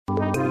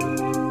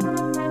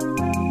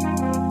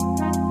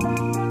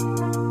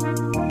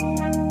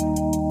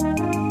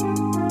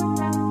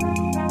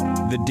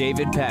The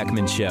David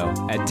Pakman Show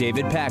at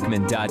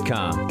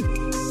davidpakman.com.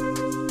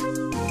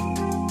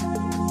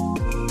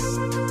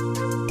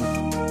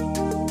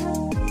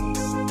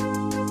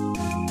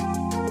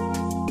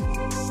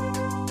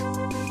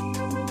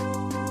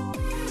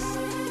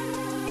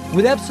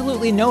 With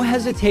absolutely no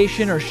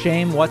hesitation or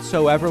shame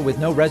whatsoever, with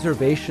no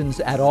reservations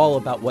at all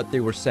about what they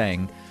were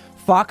saying,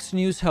 Fox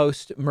News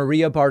host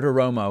Maria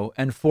Bartiromo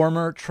and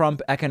former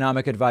Trump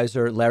economic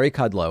advisor Larry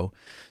Kudlow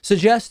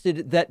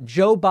suggested that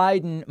Joe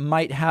Biden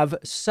might have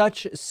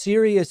such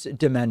serious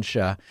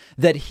dementia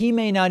that he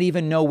may not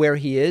even know where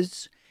he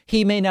is.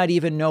 He may not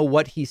even know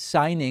what he's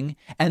signing,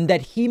 and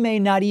that he may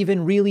not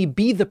even really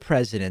be the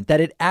president,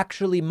 that it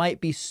actually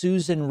might be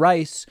Susan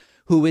Rice,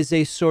 who is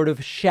a sort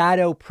of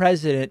shadow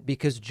president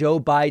because Joe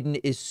Biden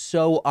is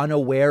so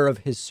unaware of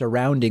his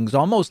surroundings,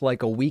 almost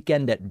like a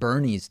Weekend at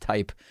Bernie's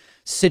type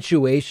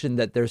situation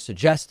that they're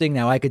suggesting.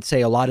 Now, I could say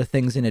a lot of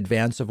things in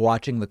advance of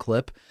watching the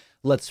clip.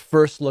 Let's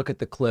first look at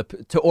the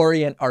clip to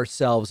orient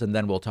ourselves, and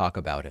then we'll talk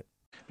about it.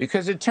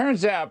 Because it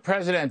turns out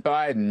President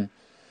Biden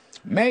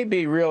may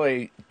be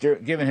really,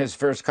 given his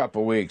first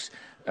couple weeks,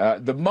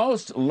 the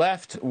most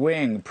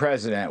left-wing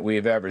president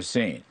we've ever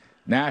seen.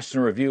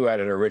 National Review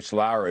editor Rich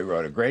Lowry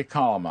wrote a great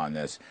column on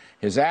this.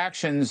 His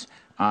actions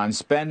on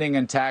spending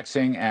and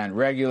taxing and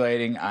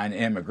regulating on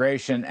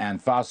immigration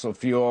and fossil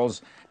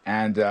fuels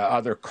and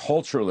other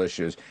cultural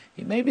issues,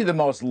 he may be the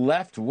most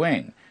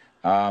left-wing.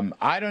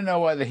 I don't know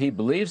whether he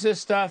believes this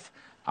stuff.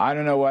 I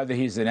don't know whether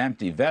he's an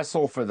empty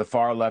vessel for the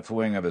far left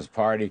wing of his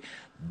party,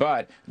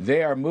 but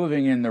they are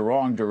moving in the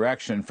wrong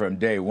direction from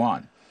day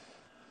one.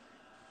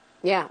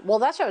 Yeah, well,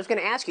 that's what I was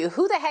going to ask you.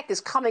 Who the heck is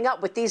coming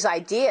up with these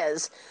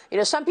ideas? You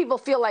know, some people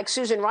feel like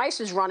Susan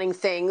Rice is running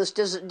things.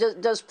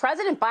 Does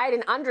President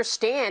Biden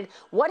understand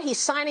what he's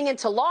signing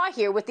into law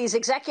here with these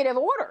executive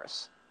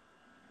orders?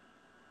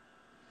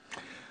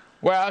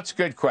 Well, it's a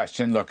good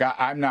question. Look,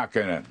 I'm not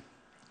going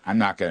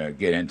to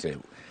get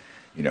into,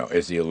 you know,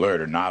 is he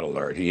alert or not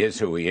alert? He is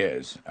who he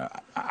is.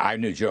 I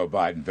knew Joe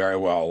Biden very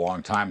well a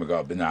long time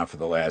ago, but not for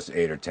the last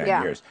 8 or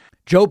 10 years.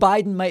 Joe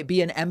Biden might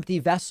be an empty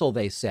vessel,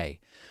 they say,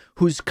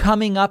 who's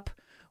coming up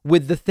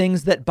with the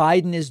things that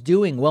Biden is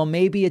doing. Well,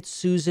 maybe it's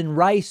Susan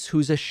Rice,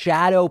 who's a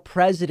shadow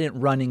president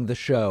running the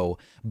show.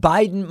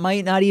 Biden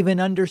might not even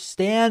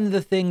understand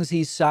the things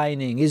he's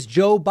signing. Is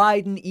Joe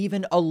Biden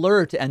even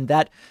alert? And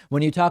that,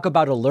 when you talk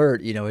about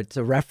alert, you know, it's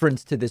a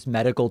reference to this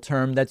medical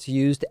term that's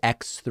used,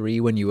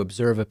 X3, when you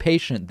observe a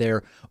patient.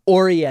 They're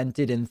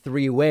oriented in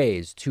 3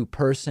 ways: to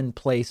person,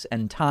 place,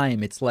 and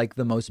time. It's like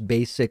the most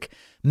basic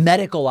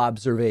medical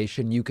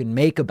observation you can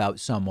make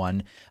about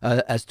someone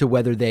as to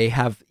whether they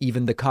have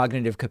even the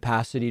cognitive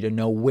capacity to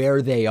know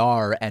where they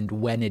are and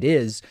when it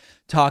is.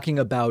 Talking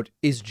about,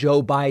 is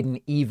Joe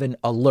Biden even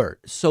alert?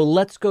 So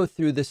let's go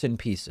through this in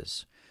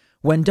pieces.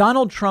 When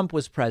Donald Trump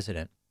was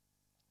president,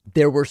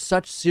 there were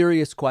such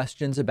serious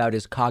questions about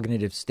his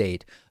cognitive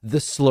state, the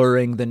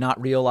slurring, the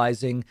not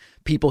realizing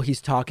people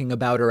he's talking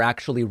about are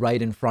actually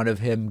right in front of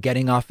him,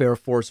 getting off Air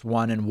Force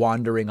One and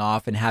wandering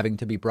off and having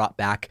to be brought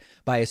back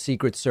by a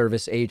Secret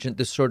Service agent,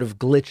 the sort of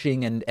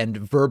glitching and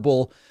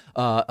verbal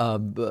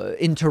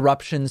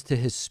interruptions to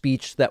his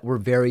speech that were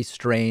very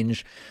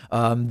strange.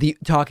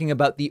 Talking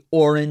about the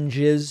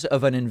oranges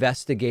of an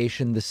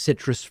investigation, the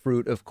citrus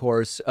fruit, of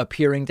course,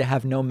 appearing to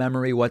have no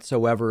memory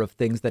whatsoever of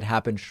things that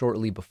happened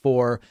shortly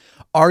before,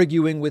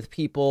 arguing with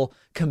people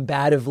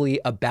combatively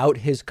about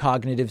his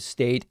cognitive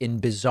state in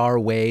bizarre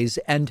ways.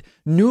 And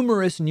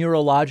numerous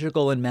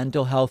neurological and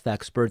mental health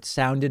experts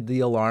sounded the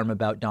alarm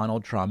about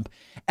Donald Trump.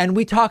 And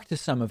we talked to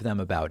some of them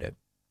about it.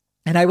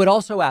 And I would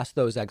also ask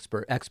those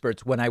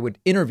experts when I would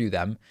interview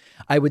them,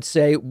 I would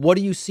say, what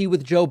do you see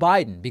with Joe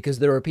Biden? Because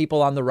there are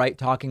people on the right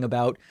talking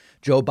about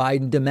Joe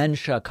Biden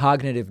dementia,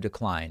 cognitive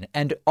decline.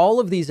 And all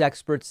of these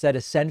experts said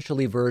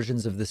essentially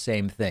versions of the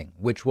same thing,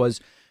 which was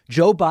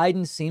Joe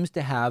Biden seems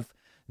to have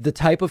the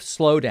type of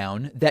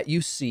slowdown that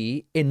you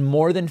see in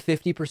more than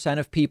 50%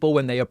 of people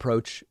when they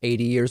approach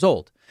 80 years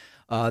old.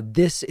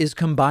 This is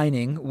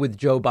combining with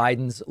Joe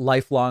Biden's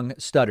lifelong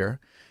stutter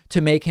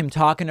to make him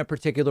talk in a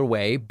particular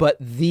way. But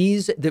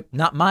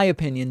not my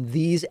opinion,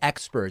 these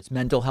experts,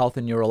 mental health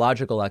and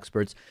neurological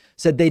experts,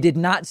 said they did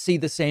not see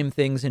the same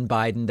things in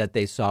Biden that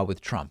they saw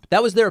with Trump.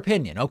 That was their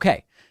opinion.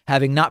 Okay.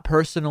 Having not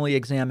personally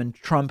examined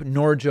Trump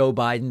nor Joe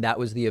Biden, that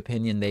was the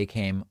opinion they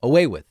came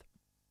away with.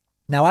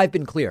 Now, I've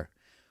been clear.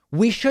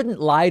 We shouldn't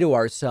lie to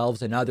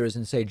ourselves and others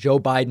and say Joe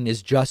Biden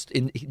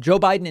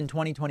in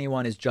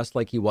 2021 is just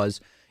like he was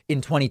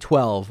in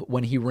 2012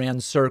 when he ran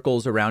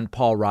circles around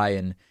Paul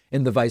Ryan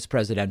in the vice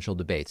presidential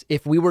debates.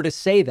 If we were to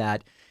say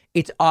that,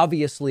 it's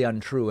obviously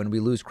untrue and we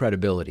lose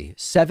credibility.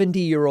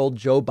 70-year-old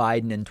Joe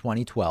Biden in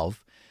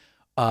 2012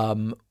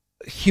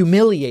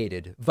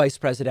 humiliated vice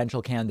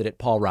presidential candidate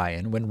Paul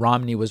Ryan when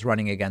Romney was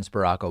running against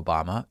Barack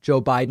Obama.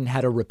 Joe Biden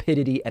had a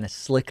rapidity and a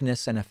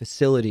slickness and a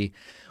facility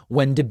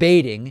when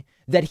debating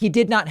that he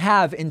did not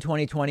have in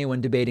 2020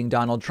 when debating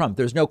Donald Trump.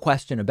 There's no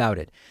question about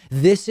it.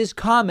 This is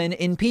common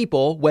in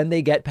people when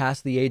they get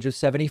past the age of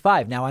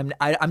 75. Now,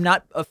 I'm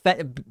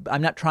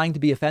not trying to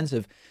be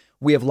offensive.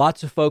 We have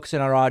lots of folks in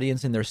our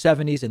audience in their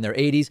 70s, in their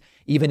 80s,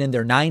 even in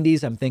their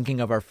 90s. I'm thinking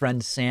of our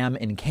friend Sam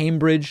in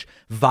Cambridge,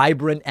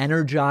 vibrant,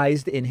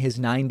 energized in his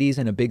 90s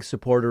and a big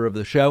supporter of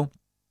the show.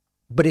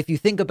 But if you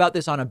think about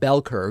this on a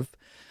bell curve,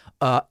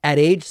 at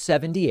age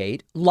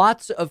 78,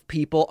 lots of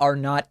people are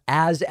not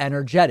as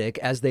energetic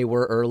as they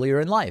were earlier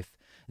in life.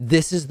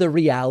 This is the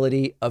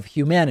reality of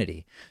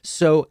humanity.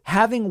 So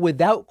having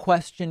without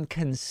question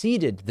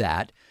conceded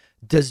that,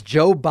 does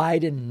Joe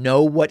Biden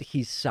know what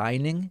he's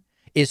signing?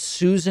 Is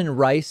Susan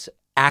Rice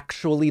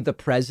actually the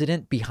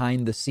president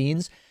behind the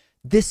scenes?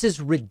 This is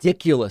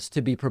ridiculous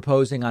to be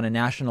proposing on a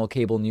national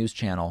cable news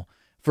channel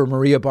for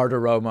Maria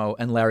Bartiromo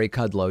and Larry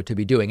Kudlow to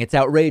be doing. It's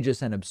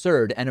outrageous and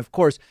absurd. And of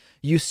course,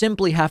 you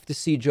simply have to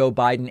see Joe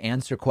Biden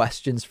answer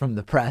questions from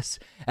the press,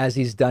 as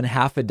he's done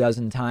half a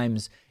dozen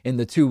times in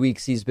the 2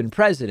 weeks he's been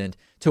president,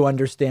 to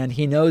understand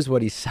he knows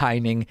what he's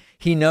signing.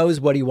 He knows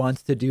what he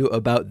wants to do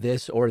about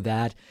this or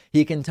that.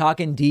 He can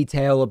talk in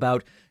detail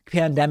about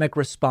pandemic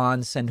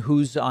response and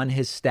who's on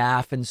his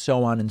staff and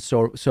so on and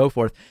so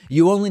forth.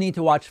 You only need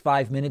to watch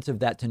 5 minutes of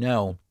that to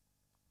know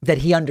that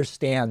he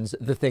understands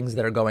the things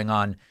that are going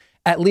on,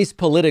 at least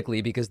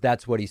politically, because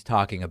that's what he's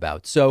talking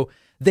about. So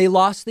they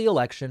lost the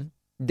election.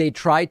 They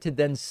tried to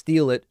then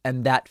steal it,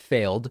 and that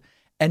failed.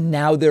 And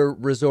now they're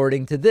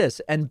resorting to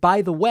this. And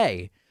by the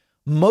way,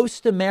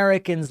 most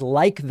Americans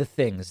like the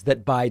things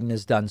that Biden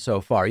has done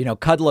so far. You know,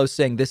 Kudlow's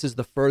saying this is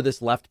the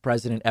furthest left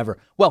president ever.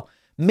 Well,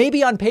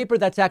 maybe on paper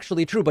that's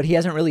actually true, but he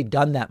hasn't really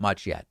done that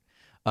much yet.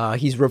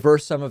 He's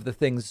reversed some of the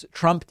things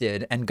Trump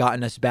did and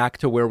gotten us back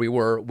to where we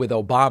were with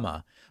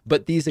Obama.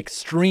 But these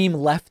extreme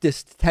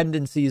leftist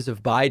tendencies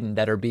of Biden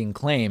that are being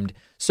claimed,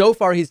 so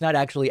far he's not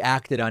actually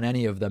acted on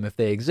any of them if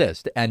they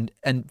exist. And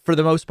for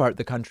the most part,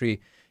 the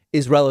country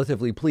is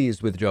relatively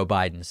pleased with Joe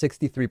Biden.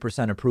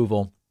 63%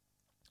 approval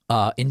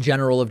in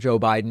general of Joe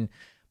Biden,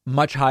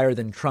 much higher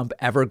than Trump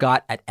ever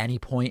got at any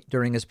point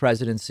during his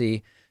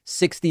presidency.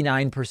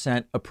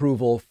 69%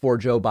 approval for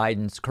Joe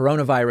Biden's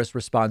coronavirus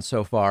response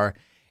so far.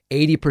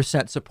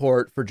 80%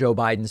 support for Joe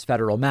Biden's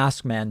federal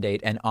mask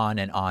mandate, and on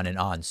and on and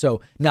on. So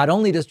not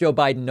only does Joe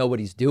Biden know what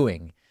he's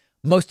doing,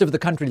 most of the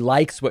country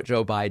likes what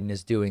Joe Biden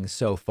is doing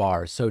so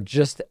far. So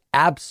just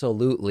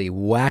absolutely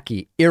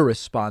wacky,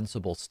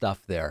 irresponsible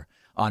stuff there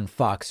on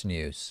Fox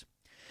News.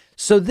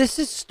 So this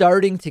is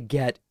starting to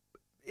get,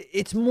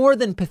 it's more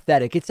than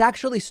pathetic. It's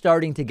actually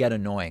starting to get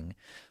annoying.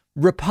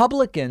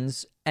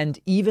 Republicans and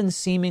even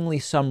seemingly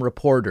some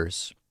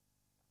reporters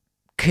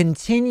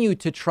continue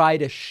to try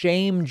to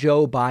shame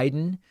Joe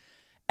Biden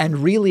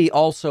and really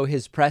also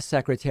his press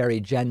secretary,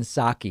 Jen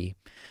Psaki,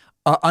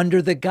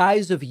 under the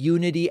guise of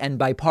unity and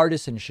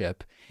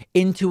bipartisanship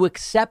into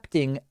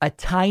accepting a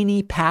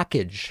tiny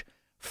package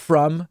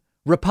from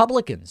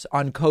Republicans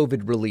on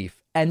COVID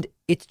relief. And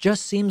it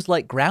just seems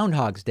like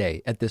Groundhog's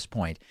Day at this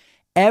point.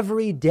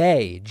 Every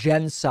day,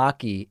 Jen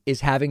Psaki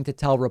is having to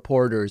tell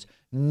reporters,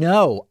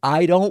 no,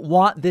 I don't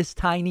want this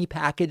tiny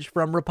package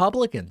from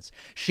Republicans.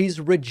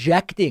 She's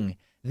rejecting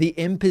the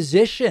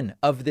imposition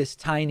of this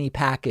tiny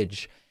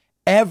package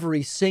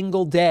every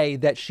single day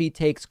that she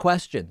takes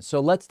questions.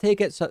 So let's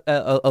take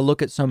a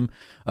look at some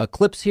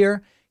clips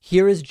here.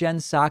 Here is Jen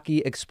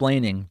Psaki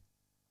explaining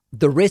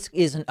the risk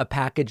isn't a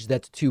package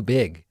that's too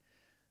big.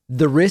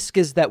 The risk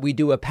is that we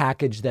do a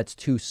package that's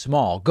too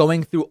small,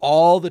 going through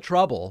all the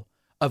trouble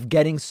of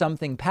getting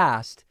something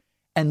passed,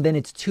 and then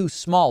it's too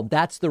small.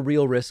 That's the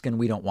real risk, and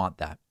we don't want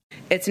that.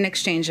 It's an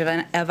exchange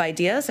of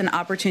ideas, an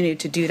opportunity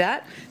to do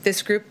that.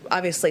 This group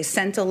obviously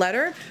sent a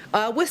letter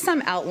with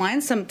some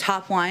outlines, some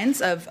top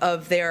lines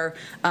of their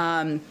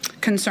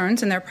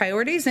concerns and their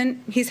priorities,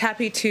 and he's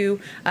happy to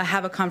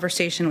have a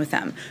conversation with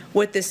them.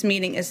 What this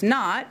meeting is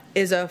not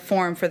is a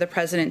forum for the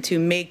president to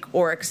make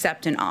or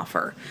accept an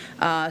offer.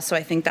 So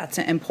I think that's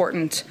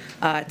important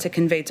to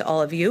convey to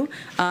all of you.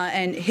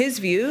 And his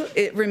view,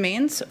 it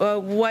remains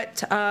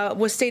what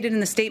was stated in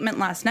the statement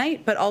last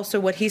night, but also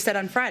what he said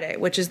on Friday,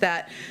 which is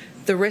that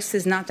the risk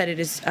is not that it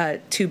is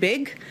too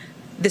big,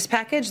 this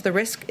package. The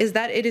risk is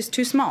that it is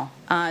too small.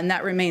 And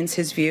that remains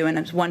his view, and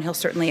it's one he'll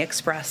certainly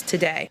express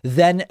today.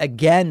 Then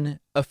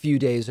again, a few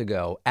days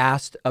ago,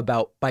 asked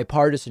about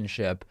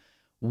bipartisanship,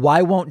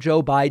 why won't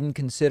Joe Biden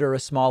consider a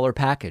smaller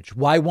package?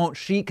 Why won't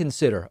she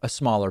consider a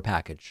smaller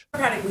package?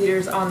 Democratic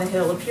leaders on the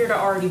Hill appear to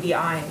already be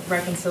eyeing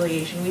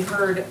reconciliation. We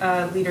heard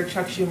Leader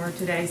Chuck Schumer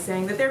today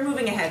saying that they're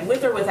moving ahead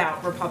with or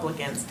without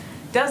Republicans.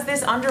 Does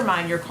this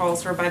undermine your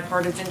calls for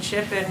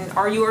bipartisanship, and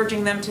are you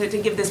urging them to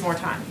give this more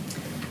time?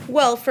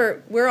 Well,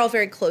 we're all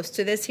very close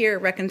to this here,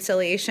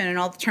 reconciliation and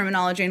all the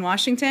terminology in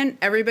Washington.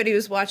 Everybody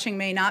who's watching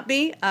may not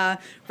be.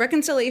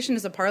 Reconciliation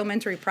is a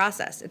parliamentary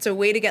process. It's a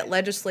way to get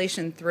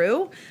legislation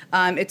through.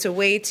 It's a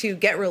way to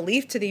get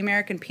relief to the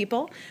American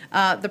people.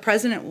 The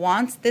president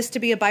wants this to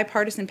be a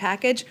bipartisan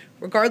package,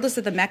 regardless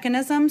of the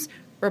mechanisms.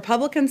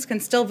 Republicans can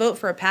still vote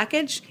for a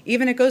package,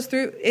 even if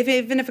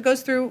it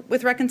goes through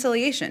with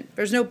reconciliation.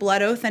 There's no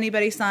blood oath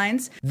anybody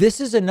signs. This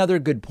is another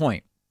good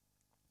point.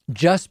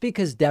 Just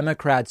because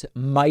Democrats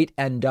might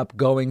end up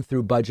going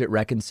through budget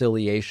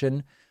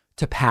reconciliation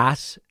to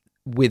pass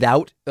the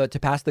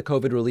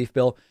COVID relief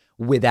bill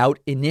without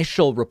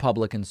initial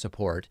Republican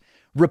support,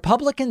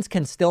 Republicans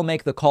can still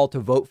make the call to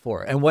vote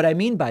for it. And what I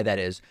mean by that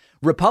is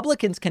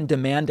Republicans can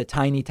demand a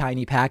tiny,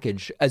 tiny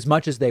package as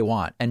much as they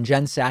want. And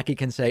Jen Psaki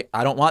can say,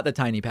 I don't want the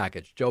tiny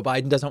package. Joe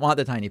Biden doesn't want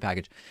the tiny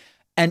package.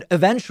 And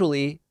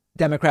eventually,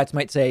 Democrats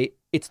might say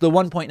it's the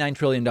 $1.9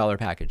 trillion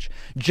package.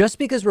 Just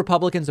because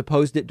Republicans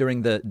opposed it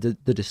during the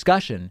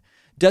discussion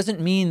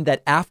doesn't mean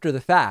that after the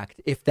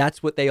fact, if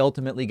that's what they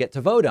ultimately get to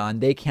vote on,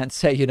 they can't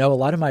say, a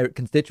lot of my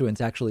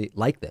constituents actually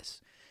like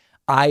this.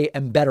 I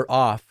am better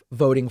off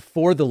voting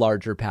for the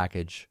larger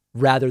package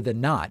rather than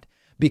not,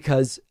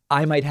 because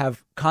I might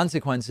have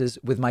consequences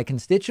with my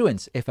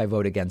constituents if I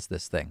vote against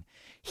this thing.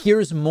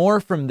 Here's more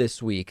from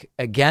this week,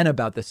 again,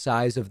 about the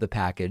size of the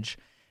package.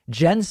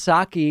 Jen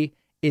Psaki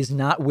is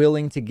not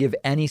willing to give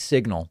any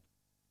signal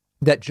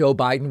that Joe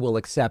Biden will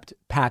accept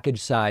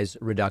package size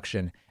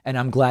reduction. And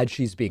I'm glad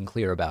she's being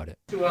clear about it.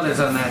 Two others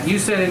on that. You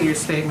said in your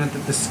statement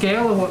that the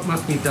scale of what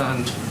must be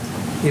done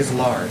is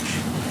large.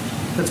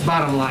 That's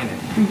bottom line it.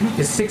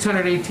 Mm-hmm. Is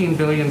 $618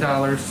 billion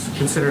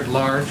considered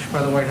large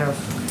by the White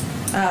House?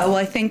 Well,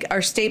 I think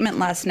our statement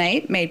last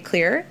night made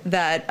clear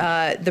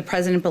that the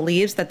president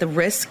believes that the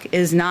risk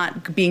is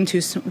not going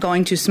too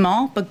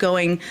small, but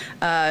going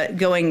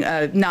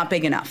not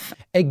big enough.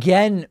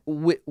 Again,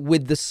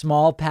 with the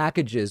small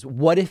packages,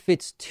 what if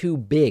it's too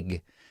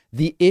big?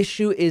 The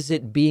issue is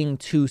it being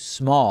too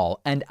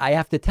small. And I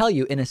have to tell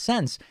you, in a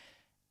sense,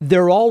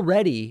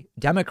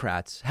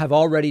 Democrats have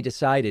already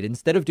decided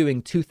instead of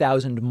doing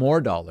 $2,000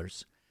 more,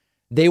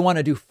 they want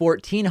to do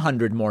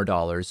 $1,400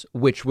 more,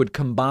 which would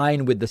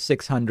combine with the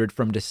 $600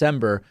 from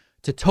December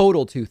to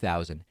total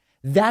 $2,000.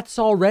 That's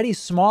already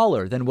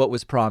smaller than what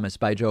was promised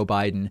by Joe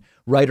Biden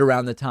right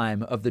around the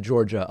time of the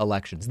Georgia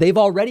elections. They've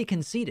already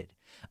conceded.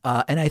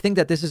 And I think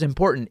that this is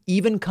important.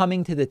 Even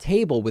coming to the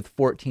table with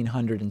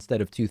 $1,400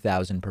 instead of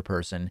 $2,000 per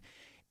person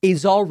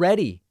is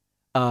already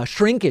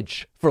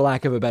shrinkage, for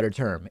lack of a better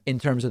term, in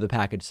terms of the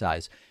package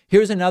size.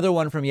 Here's another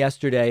one from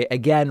yesterday.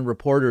 Again,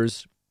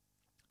 reporters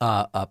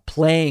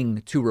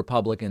playing to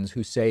Republicans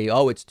who say,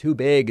 oh, it's too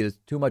big, it's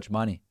too much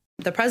money.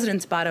 The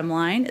president's bottom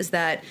line is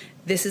that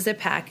this is a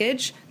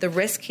package. The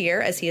risk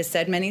here, as he has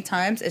said many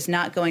times, is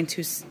not going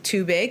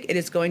too big. It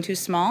is going too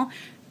small.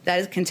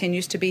 That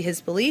continues to be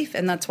his belief,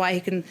 and that's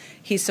why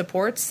he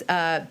supports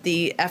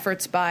the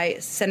efforts by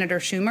Senator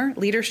Schumer,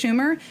 Leader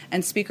Schumer,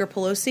 and Speaker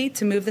Pelosi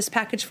to move this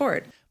package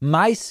forward.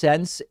 My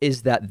sense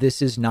is that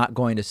this is not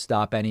going to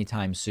stop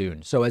anytime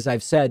soon. So as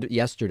I've said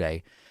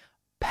yesterday,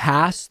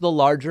 pass the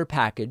larger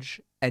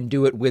package and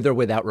do it with or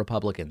without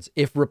Republicans.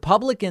 If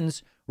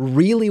Republicans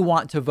really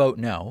want to vote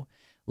no,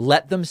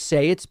 let them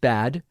say it's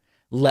bad,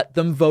 let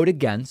them vote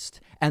against,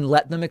 and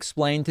let them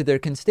explain to their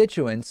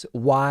constituents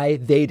why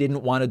they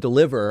didn't want to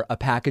deliver a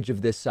package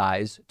of this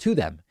size to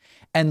them.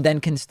 And then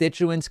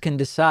constituents can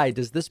decide,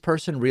 does this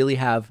person really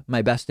have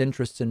my best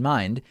interests in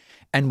mind?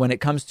 And when it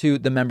comes to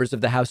the members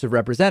of the House of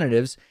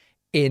Representatives,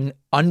 in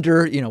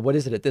under, what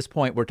is it at this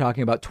point? We're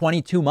talking about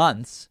 22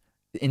 months.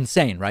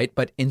 Insane, right?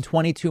 But in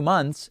 22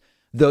 months,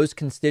 those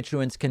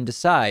constituents can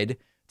decide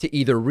to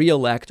either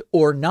reelect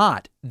or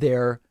not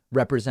their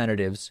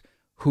representatives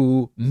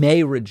who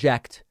may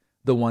reject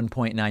the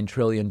 $1.9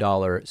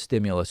 trillion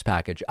stimulus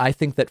package. I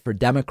think that for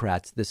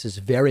Democrats, this is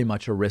very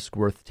much a risk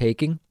worth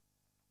taking.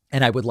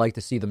 And I would like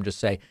to see them just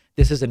say,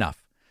 this is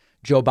enough.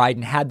 Joe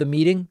Biden had the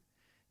meeting.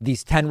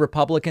 These 10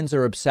 Republicans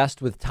are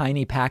obsessed with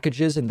tiny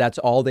packages, and that's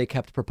all they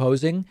kept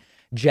proposing.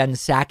 Jen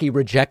Psaki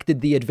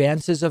rejected the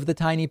advances of the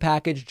tiny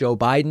package. Joe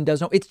Biden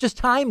doesn't. It's just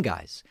time,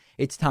 guys.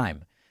 It's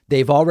time.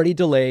 They've already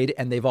delayed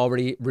and they've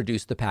already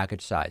reduced the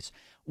package size.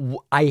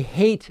 I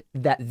hate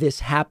that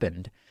this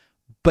happened,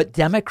 but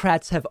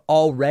Democrats have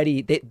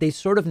already, they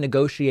sort of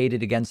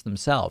negotiated against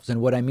themselves. And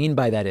what I mean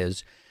by that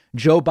is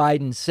Joe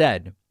Biden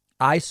said,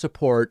 I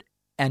support,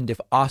 and if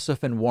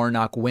Ossoff and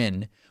Warnock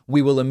win,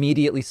 we will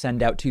immediately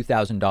send out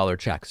 $2,000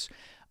 checks.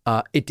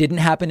 It didn't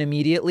happen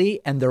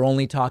immediately, and they're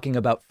only talking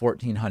about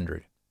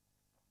 $1,400.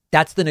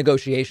 That's the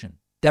negotiation.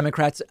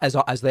 Democrats,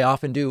 as they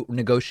often do,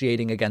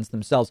 negotiating against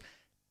themselves.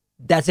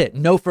 That's it.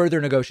 No further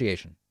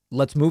negotiation.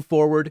 Let's move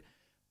forward,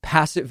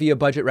 pass it via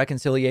budget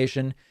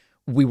reconciliation.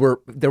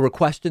 There were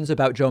questions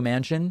about Joe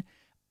Manchin.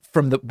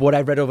 From what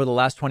I've read over the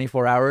last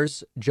 24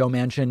 hours, Joe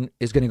Manchin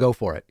is going to go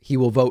for it. He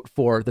will vote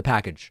for the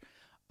package.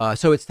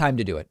 So it's time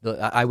to do it.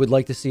 I would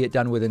like to see it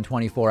done within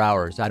 24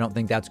 hours. I don't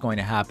think that's going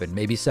to happen.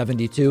 Maybe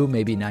 72,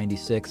 maybe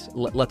 96.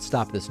 Let's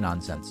stop this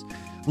nonsense.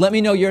 Let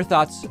me know your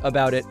thoughts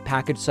about it,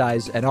 package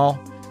size and all.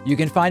 You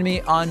can find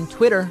me on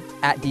Twitter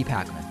at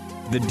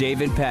 @DPakman. The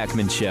David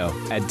Pakman Show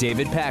at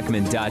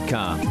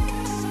davidpakman.com.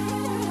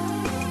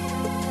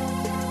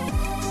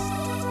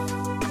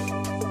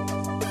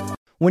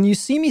 When you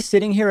see me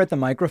sitting here at the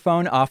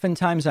microphone,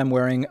 oftentimes I'm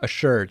wearing a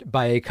shirt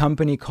by a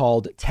company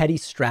called Teddy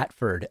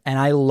Stratford. And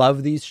I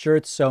love these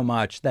shirts so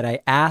much that I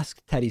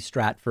asked Teddy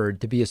Stratford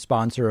to be a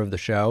sponsor of the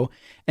show.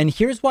 And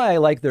here's why I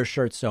like their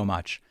shirts so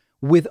much.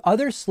 With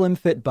other slim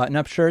fit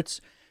button-up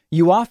shirts,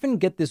 you often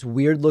get this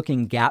weird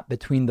looking gap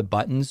between the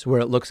buttons where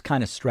it looks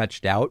kind of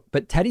stretched out.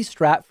 But Teddy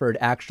Stratford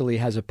actually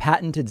has a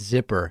patented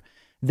zipper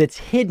that's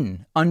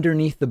hidden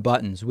underneath the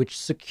buttons, which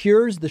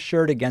secures the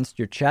shirt against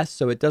your chest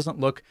so it doesn't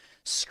look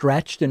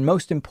stretched. And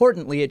most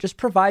importantly, it just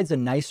provides a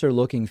nicer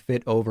looking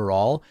fit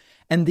overall.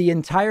 And the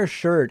entire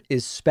shirt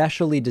is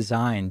specially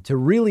designed to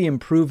really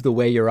improve the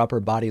way your upper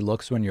body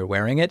looks when you're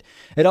wearing it.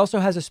 It also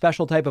has a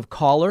special type of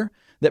collar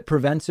that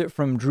prevents it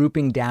from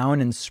drooping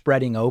down and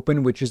spreading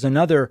open, which is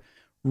another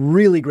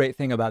really great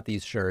thing about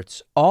these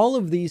shirts. All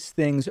of these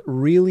things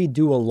really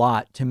do a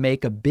lot to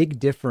make a big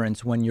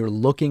difference when you're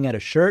looking at a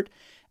shirt.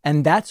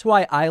 And that's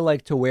why I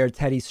like to wear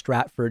Teddy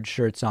Stratford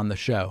shirts on the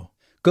show.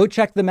 Go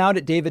check them out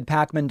at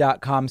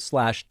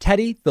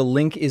davidpakman.com/Teddy. The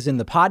link is in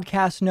the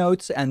podcast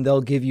notes, and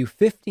they'll give you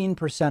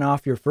 15%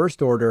 off your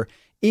first order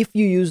if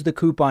you use the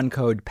coupon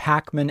code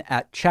PAKMAN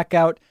at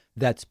checkout.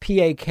 That's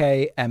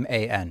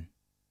PAKMAN.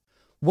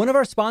 One of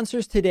our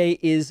sponsors today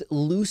is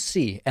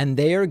Lucy, and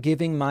they are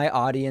giving my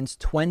audience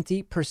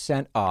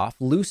 20% off.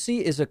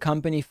 Lucy is a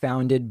company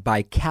founded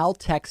by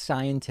Caltech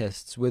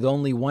scientists with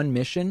only one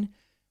mission,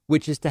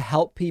 which is to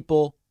help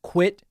people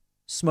quit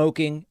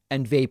smoking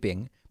and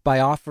vaping by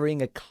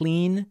offering a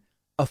clean,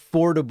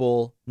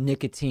 affordable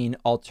nicotine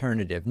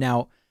alternative.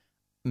 Now,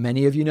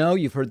 many of you know,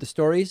 you've heard the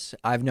stories.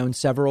 I've known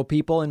several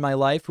people in my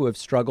life who have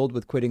struggled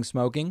with quitting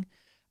smoking.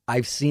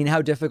 I've seen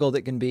how difficult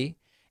it can be.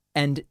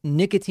 And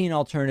nicotine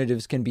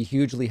alternatives can be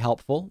hugely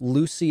helpful.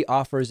 Lucy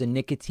offers a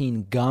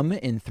nicotine gum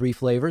in 3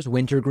 flavors: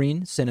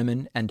 wintergreen,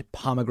 cinnamon, and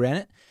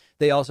pomegranate.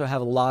 They also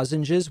have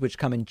lozenges, which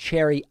come in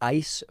cherry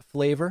ice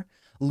flavor.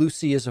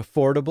 Lucy is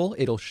affordable.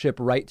 It'll ship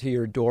right to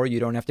your door.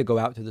 You don't have to go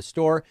out to the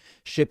store.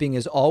 Shipping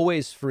is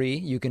always free.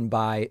 You can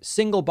buy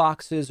single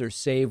boxes or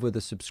save with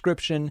a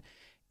subscription.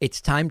 It's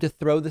time to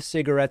throw the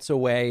cigarettes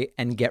away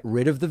and get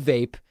rid of the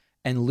vape,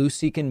 and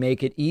Lucy can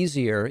make it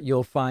easier.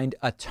 You'll find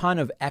a ton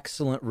of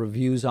excellent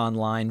reviews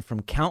online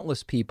from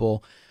countless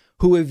people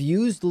who have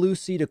used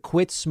Lucy to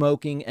quit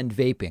smoking and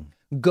vaping.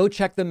 Go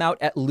check them out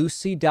at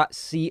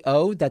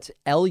lucy.co. That's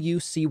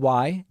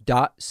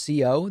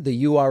lucy.co.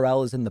 The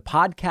URL is in the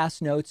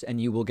podcast notes, and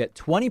you will get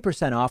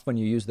 20% off when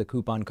you use the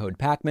coupon code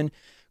PAKMAN.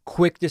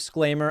 Quick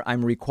disclaimer,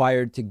 I'm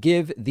required to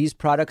give: these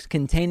products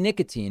contain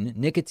nicotine.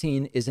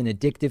 Nicotine is an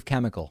addictive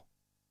chemical.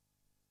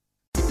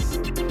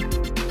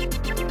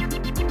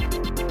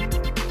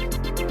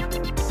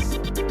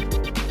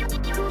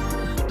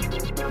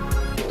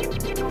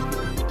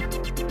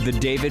 The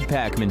David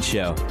Pakman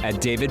Show at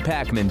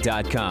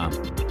davidpakman.com.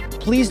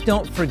 Please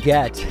don't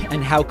forget,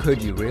 and how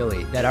could you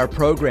really, that our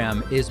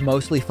program is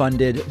mostly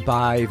funded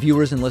by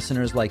viewers and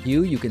listeners like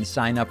you. You can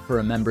sign up for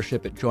a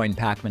membership at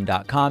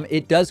joinpakman.com.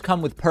 It does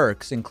come with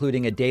perks,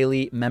 including a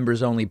daily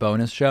members-only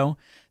bonus show.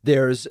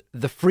 There's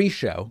the free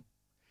show,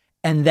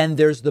 and then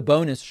there's the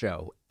bonus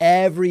show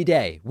every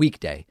day,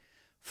 weekday,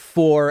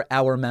 for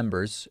our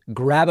members.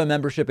 Grab a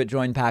membership at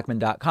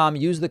joinpakman.com.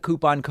 Use the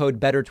coupon code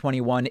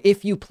BETTER21,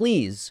 if you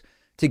please,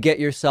 to get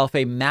yourself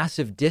a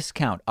massive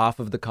discount off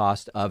of the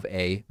cost of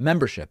a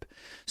membership.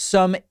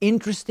 Some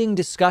interesting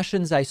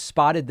discussions I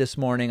spotted this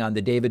morning on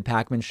the David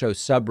Pakman Show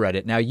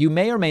subreddit. Now, you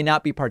may or may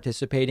not be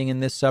participating in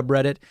this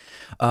subreddit.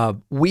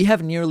 We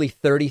have nearly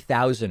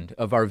 30,000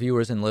 of our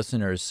viewers and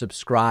listeners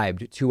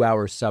subscribed to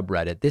our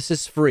subreddit. This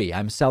is free.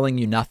 I'm selling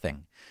you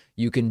nothing.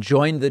 You can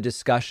join the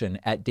discussion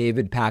at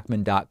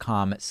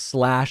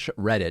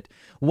davidpakman.com/Reddit.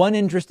 One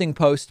interesting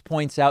post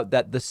points out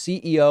that the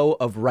CEO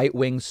of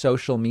right-wing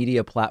social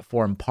media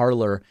platform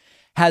Parler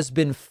has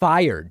been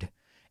fired.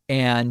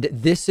 And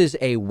this is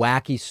a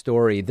wacky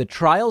story. The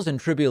trials and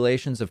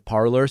tribulations of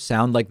Parler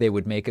sound like they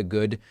would make a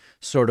good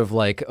sort of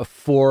like a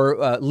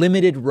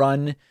limited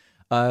run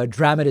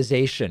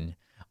dramatization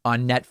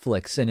on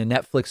Netflix and a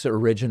Netflix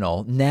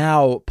original.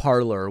 Now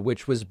Parler,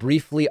 which was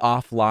briefly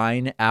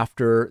offline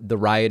after the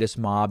riotous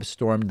mob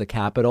stormed the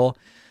Capitol,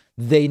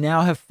 they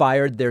now have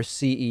fired their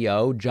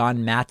CEO. John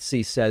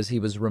Matsy says he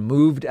was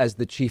removed as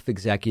the chief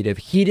executive.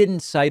 He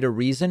didn't cite a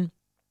reason,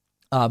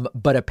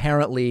 but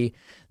apparently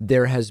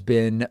there has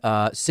been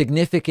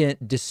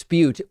significant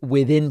dispute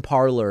within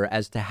Parler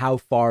as to how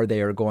far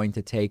they are going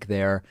to take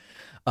their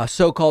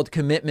so-called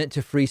commitment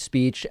to free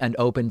speech and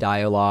open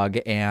dialogue,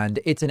 and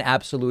it's an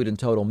absolute and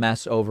total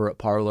mess over at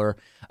Parler.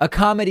 A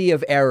comedy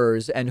of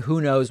errors, and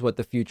who knows what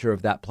the future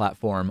of that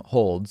platform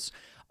holds.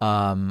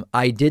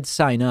 I did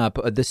sign up.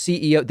 The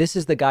CEO, this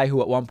is the guy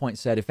who at one point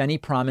said, if any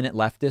prominent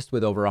leftist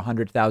with over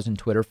 100,000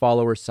 Twitter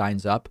followers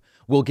signs up,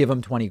 we'll give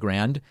him 20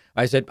 grand.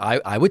 I said,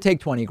 I would take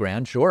 20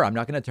 grand. Sure, I'm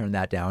not going to turn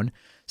that down.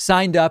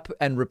 Signed up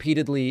and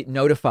repeatedly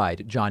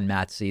notified John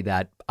Matsy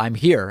that I'm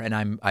here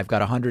and I've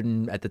got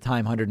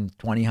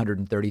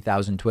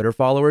 130,000 Twitter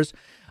followers.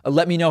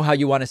 Let me know how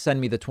you want to send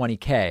me the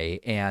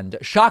 20K. And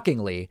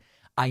shockingly,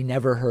 I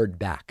never heard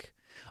back.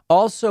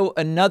 Also,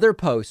 another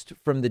post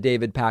from the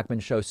David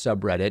Pakman Show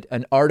subreddit,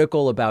 an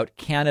article about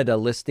Canada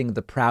listing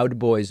the Proud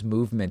Boys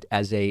movement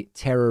as a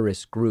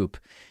terrorist group.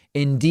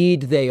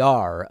 Indeed, they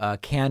are.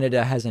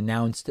 Canada has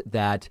announced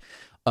that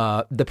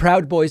The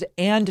Proud Boys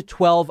and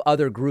 12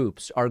 other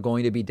groups are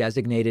going to be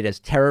designated as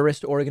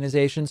terrorist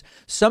organizations.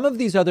 Some of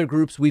these other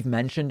groups we've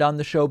mentioned on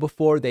the show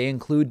before. They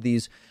include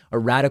these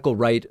radical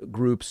right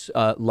groups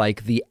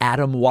like the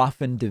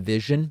Atomwaffen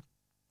Division.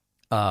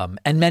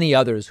 And many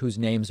others whose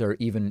names are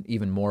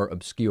even more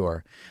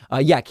obscure.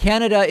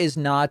 Canada is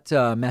not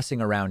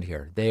messing around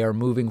here. They are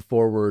moving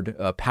forward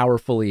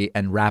powerfully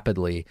and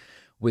rapidly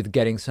with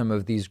getting some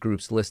of these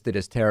groups listed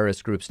as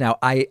terrorist groups. Now,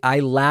 I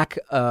lack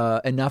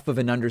enough of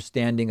an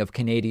understanding of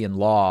Canadian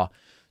law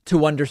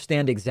to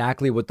understand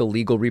exactly what the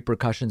legal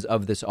repercussions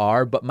of this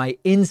are. But my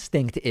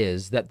instinct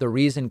is that the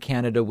reason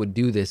Canada would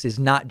do this is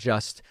not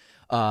just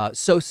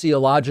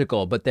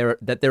sociological, but there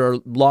are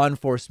law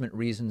enforcement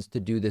reasons to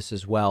do this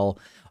as well,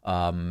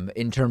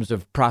 in terms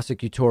of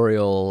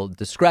prosecutorial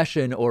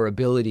discretion or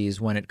abilities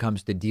when it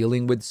comes to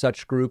dealing with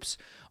such groups.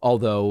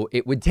 Although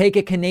it would take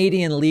a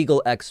Canadian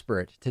legal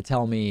expert to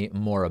tell me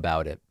more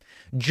about it.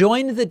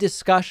 Join the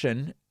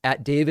discussion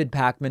at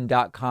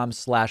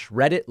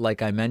davidpakman.com/Reddit.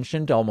 Like I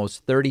mentioned,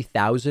 almost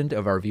 30,000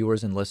 of our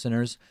viewers and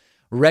listeners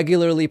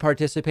regularly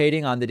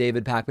participating on the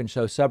David Pakman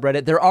Show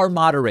subreddit. There are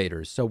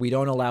moderators, so we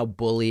don't allow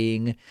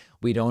bullying.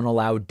 We don't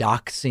allow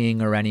doxing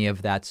or any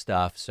of that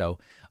stuff. So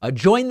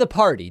join the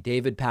party,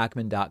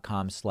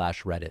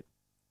 davidpakman.com/Reddit.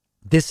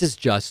 This is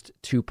just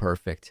too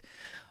perfect.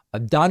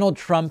 Donald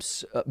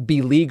Trump's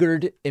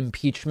beleaguered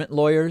impeachment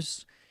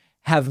lawyers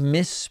have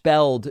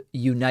misspelled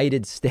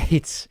United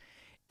States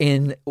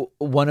in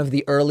one of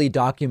the early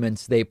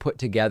documents they put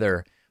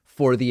together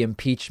for the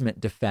impeachment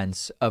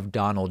defense of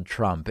Donald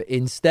Trump.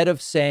 Instead of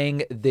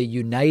saying the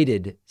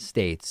United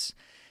States,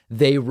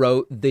 they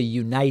wrote the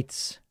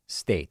Unites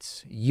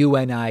States,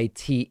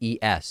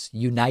 UNITES,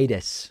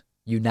 Unites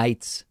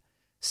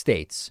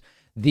States.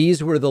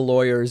 These were the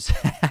lawyers.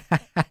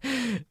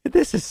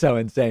 This is so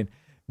insane.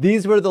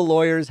 These were the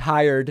lawyers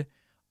hired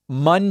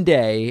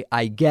Monday,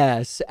 I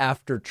guess,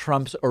 after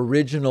Trump's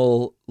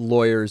original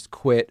lawyers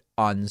quit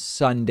on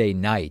Sunday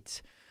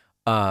night.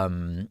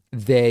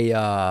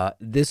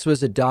 This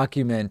was a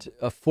document,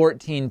 a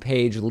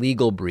 14-page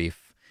legal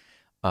brief,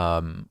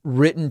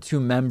 written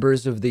to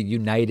members of the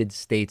United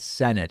States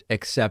Senate,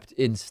 except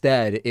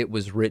instead it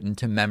was written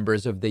to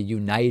members of the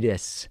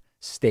United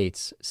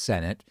States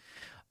Senate.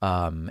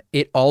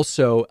 It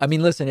also, I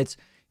mean, listen,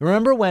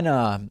 remember when,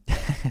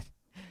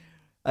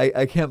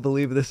 I can't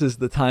believe this is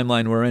the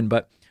timeline we're in,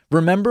 but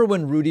remember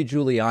when Rudy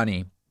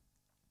Giuliani,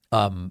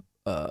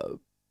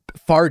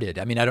 farted.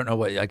 I mean, I don't know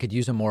what I could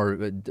use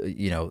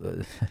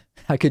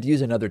I could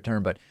use another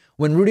term, but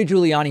when Rudy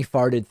Giuliani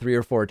farted 3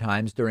 or 4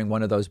 times during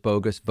one of those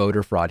bogus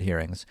voter fraud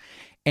hearings,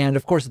 and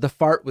of course the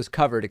fart was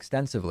covered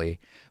extensively,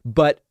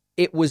 but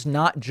it was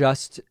not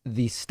just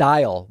the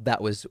style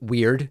that was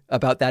weird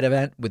about that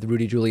event with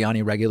Rudy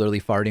Giuliani regularly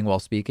farting while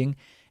speaking.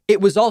 It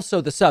was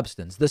also the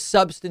substance. The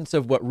substance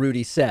of what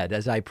Rudy said,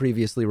 as I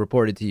previously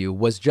reported to you,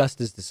 was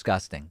just as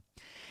disgusting.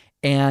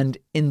 And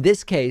in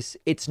this case,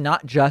 it's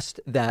not just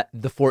that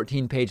the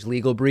 14-page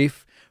legal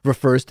brief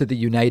refers to the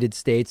United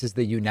States as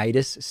the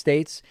United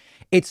States.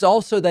 It's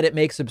also that it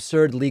makes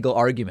absurd legal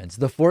arguments.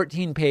 The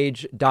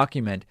 14-page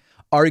document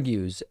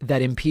argues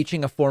that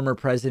impeaching a former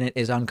president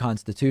is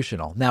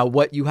unconstitutional. Now,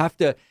 what you have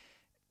to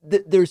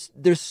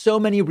there's so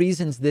many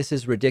reasons this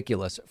is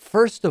ridiculous.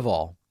 First of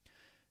all,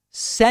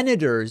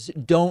 senators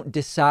don't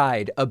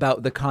decide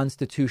about the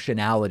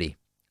constitutionality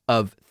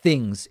of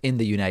things in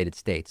the United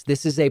States.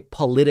 This is a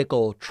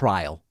political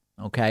trial,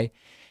 okay?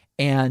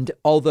 And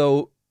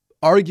although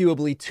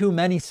arguably too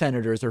many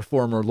senators are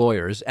former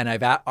lawyers, and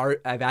I've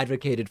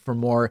advocated for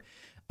more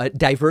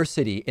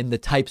diversity in the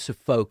types of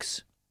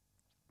folks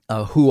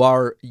who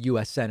are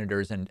U.S.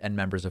 senators and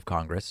members of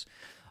Congress,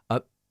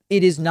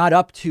 it is not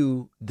up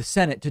to the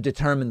Senate to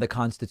determine the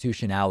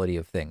constitutionality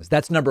of things.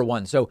 That's number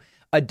one. So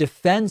a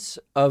defense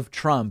of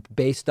Trump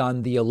based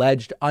on the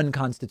alleged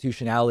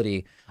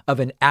unconstitutionality of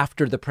an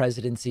after the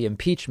presidency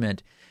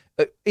impeachment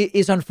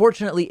is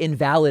unfortunately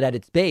invalid at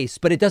its base,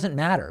 but it doesn't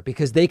matter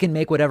because they can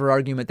make whatever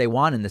argument they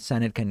want and the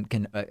Senate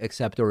can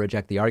accept or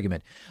reject the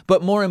argument.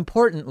 But more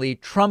importantly,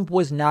 Trump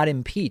was not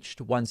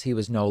impeached once he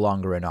was no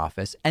longer in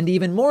office. And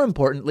even more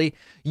importantly,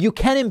 you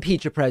can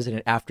impeach a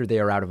president after they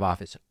are out of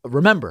office.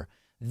 Remember,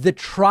 the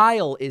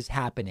trial is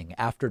happening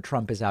after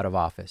Trump is out of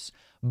office,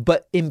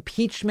 but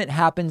impeachment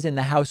happens in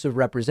the House of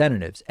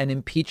Representatives, and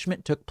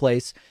impeachment took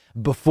place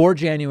before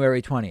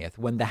January 20th.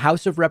 When the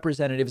House of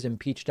Representatives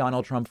impeached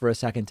Donald Trump for a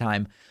second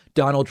time,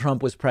 Donald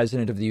Trump was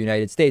president of the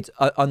United States,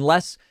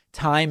 unless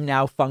time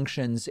now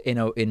functions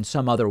in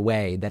some other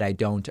way that I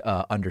don't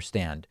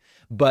understand.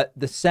 But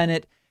the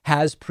Senate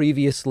has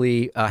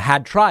previously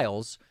had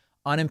trials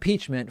on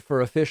impeachment for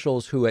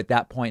officials who at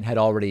that point had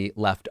already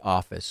left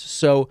office.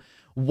 So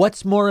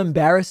what's more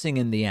embarrassing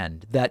in the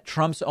end, that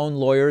Trump's own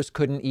lawyers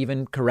couldn't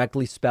even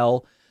correctly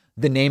spell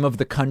the name of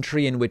the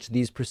country in which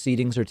these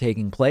proceedings are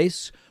taking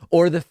place,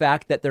 or the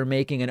fact that they're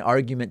making an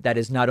argument that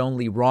is not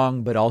only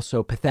wrong, but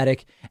also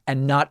pathetic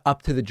and not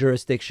up to the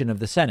jurisdiction of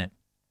the Senate?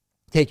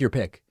 Take your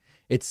pick.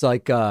 It's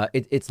like a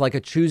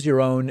choose your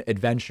own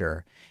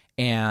adventure.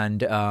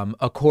 And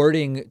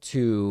according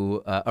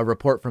to a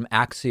report from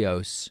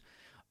Axios,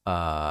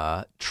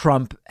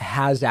 Trump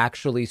has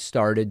actually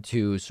started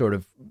to sort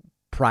of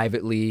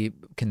privately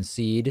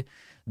concede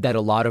that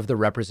a lot of the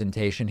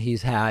representation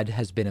he's had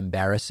has been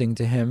embarrassing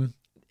to him.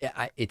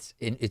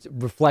 It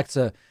reflects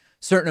a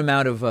certain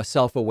amount of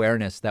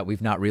self-awareness that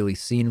we've not really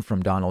seen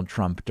from Donald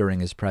Trump during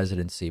his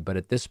presidency. But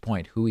at this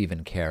point, who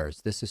even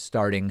cares? This is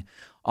starting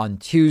on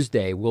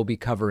Tuesday. We'll be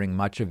covering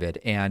much of it.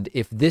 And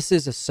if this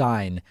is a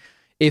sign,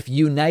 if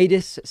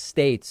United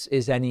States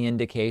is any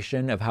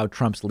indication of how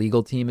Trump's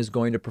legal team is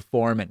going to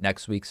perform at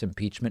next week's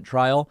impeachment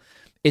trial,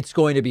 it's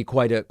going to be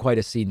quite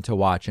a scene to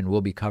watch, and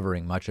we'll be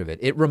covering much of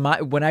it.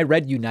 When I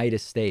read United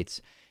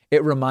States,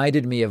 it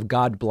reminded me of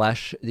God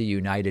Bless the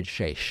United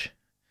States.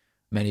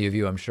 Many of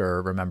you, I'm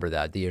sure, remember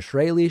that. The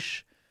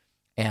Israelis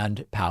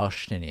and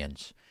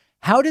Palestinians.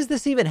 How does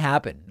this even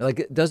happen?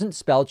 Like, doesn't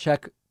spell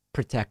check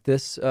prevent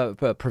this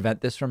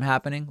from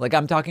happening? Like,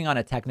 I'm talking on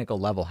a technical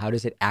level. How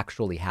does it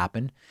actually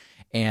happen?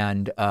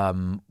 And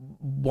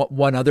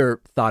one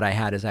other thought I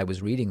had as I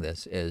was reading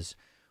this is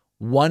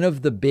one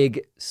of the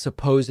big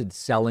supposed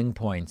selling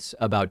points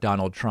about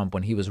Donald Trump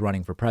when he was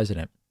running for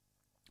president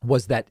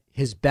was that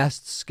his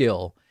best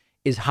skill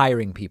is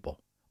hiring people,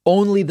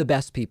 only the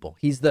best people.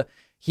 He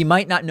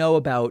might not know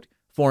about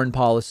foreign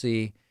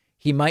policy.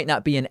 He might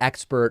not be an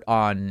expert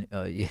on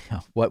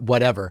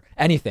whatever,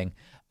 anything.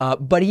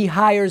 But he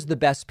hires the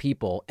best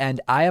people. And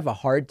I have a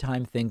hard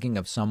time thinking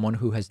of someone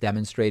who has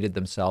demonstrated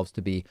themselves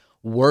to be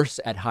worse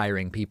at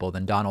hiring people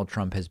than Donald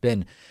Trump has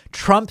been.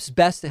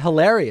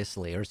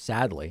 Hilariously or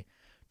sadly,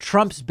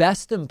 Trump's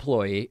best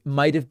employee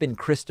might have been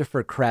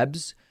Christopher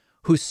Krebs,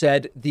 who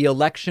said the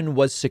election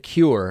was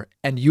secure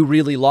and you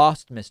really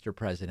lost, Mr.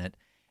 President.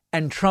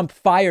 And Trump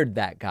fired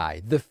that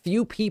guy. The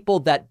few people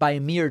that by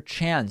mere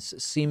chance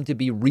seem to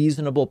be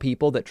reasonable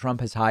people that Trump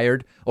has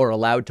hired or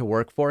allowed to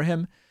work for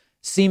him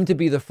seem to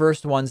be the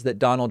first ones that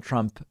Donald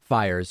Trump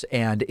fires.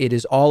 And it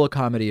is all a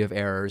comedy of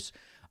errors.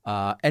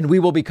 And we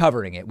will be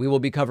covering it. We will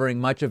be covering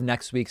much of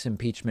next week's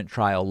impeachment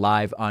trial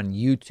live on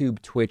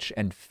YouTube, Twitch,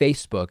 and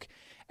Facebook.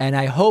 And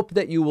I hope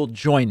that you will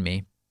join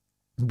me.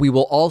 We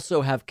will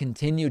also have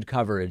continued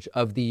coverage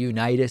of the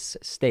United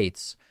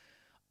States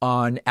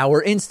on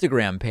our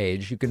Instagram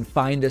page. You can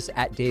find us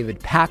at David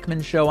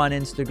Pakman Show on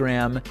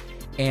Instagram,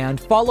 and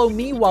follow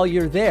me while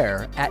you're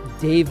there at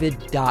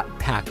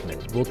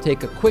david.pakman. We'll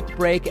take a quick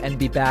break and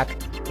be back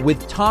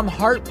with Thom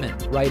Hartmann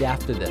right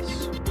after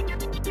this.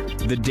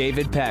 The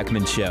David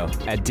Pakman Show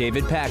at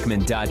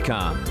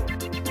davidpakman.com.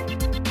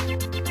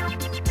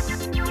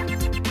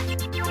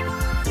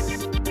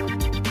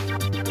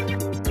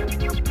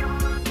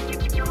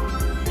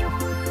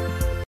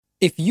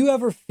 If you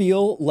ever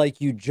feel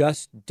like you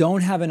just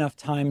don't have enough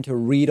time to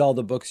read all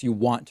the books you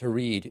want to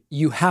read,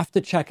 you have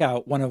to check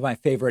out one of my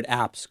favorite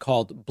apps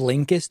called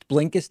Blinkist.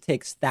 Blinkist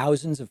takes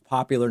thousands of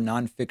popular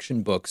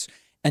nonfiction books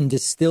and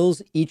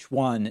distills each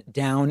one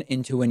down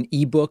into an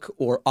ebook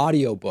or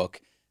audiobook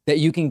that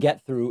you can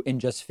get through in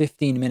just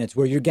 15 minutes,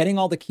 where you're getting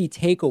all the key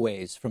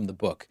takeaways from the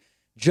book.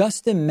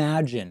 Just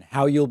imagine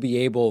how you'll be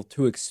able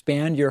to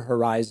expand your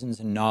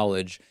horizons and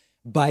knowledge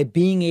by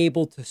being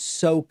able to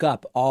soak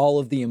up all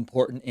of the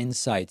important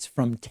insights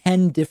from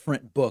 10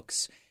 different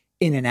books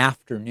in an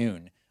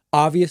afternoon.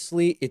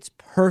 Obviously, it's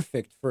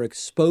perfect for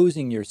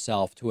exposing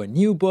yourself to a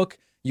new book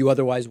you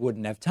otherwise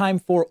wouldn't have time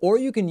for, or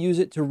you can use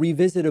it to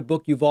revisit a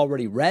book you've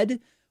already read,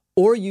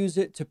 or use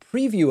it to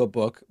preview a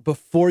book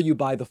before you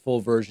buy the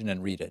full version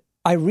and read it.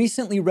 I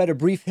recently read A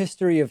Brief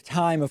History of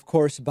Time, of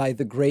course, by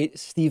the great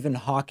Stephen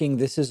Hawking.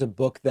 This is a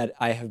book that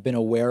I have been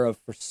aware of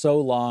for so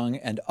long,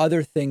 and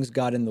other things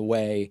got in the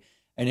way,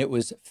 and it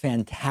was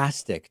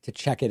fantastic to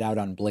check it out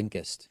on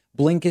Blinkist.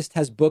 Blinkist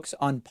has books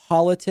on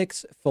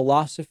politics,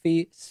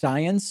 philosophy,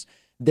 science.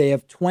 They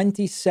have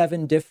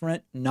 27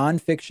 different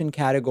nonfiction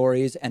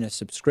categories, and a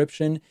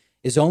subscription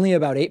is only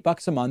about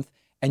 $8 a month,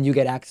 and you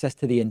get access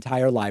to the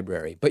entire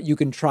library. But you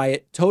can try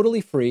it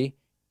totally free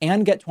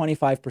and get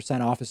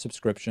 25% off a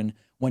subscription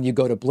when you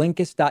go to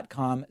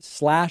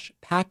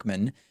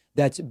Blinkist.com/Pakman.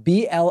 That's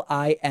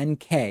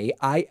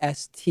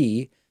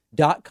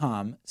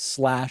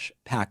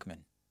BLINKIST.com/Pakman.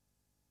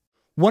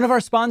 One of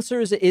our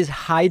sponsors is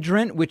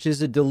Hydrant, which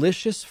is a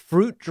delicious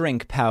fruit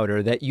drink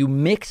powder that you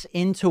mix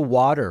into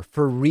water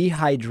for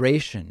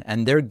rehydration,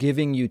 and they're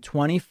giving you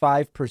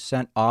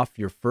 25% off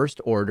your first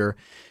order.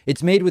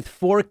 It's made with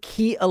 4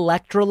 key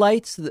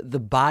electrolytes that the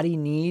body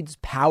needs,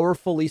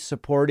 powerfully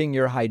supporting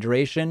your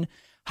hydration.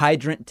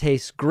 Hydrant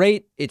tastes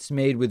great. It's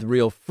made with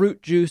real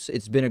fruit juice.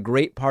 It's been a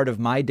great part of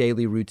my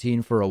daily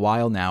routine for a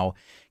while now.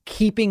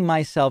 Keeping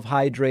myself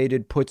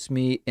hydrated puts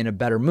me in a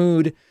better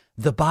mood.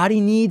 The body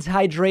needs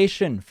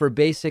hydration for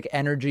basic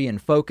energy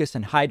and focus,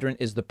 and Hydrant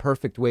is the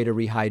perfect way to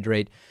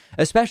rehydrate,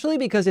 especially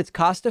because it's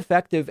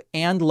cost-effective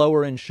and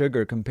lower in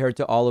sugar compared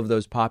to all of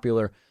those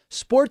popular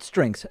sports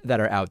drinks that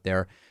are out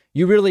there.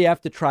 You really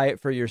have to try it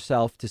for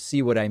yourself to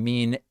see what I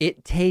mean.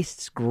 It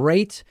tastes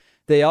great.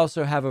 They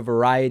also have a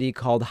variety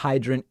called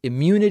Hydrant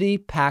Immunity,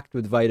 packed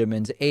with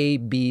vitamins A,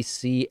 B,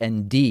 C,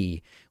 and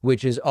D,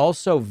 which is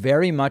also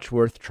very much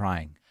worth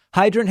trying.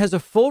 Hydrant has a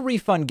full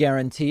refund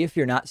guarantee if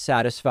you're not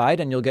satisfied,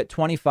 and you'll get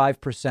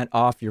 25%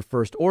 off your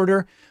first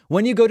order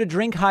when you go to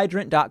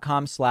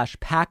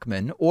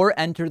drinkhydrant.com/Pacman or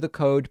enter the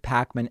code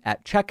Pacman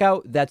at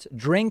checkout. That's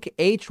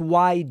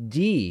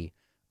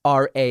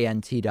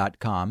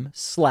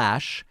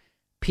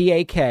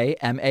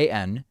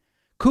drinkhydrant.com/PAKMAN.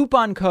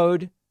 Coupon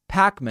code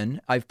Pacman.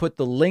 I've put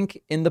the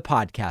link in the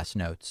podcast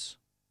notes.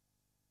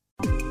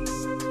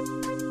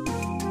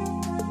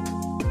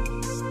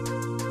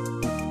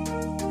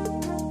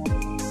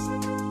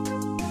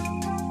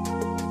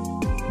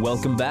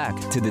 Welcome back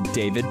to the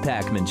David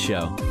Pakman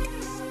Show.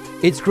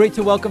 It's great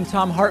to welcome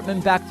Thom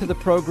Hartmann back to the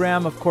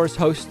program. Of course,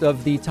 host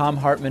of the Thom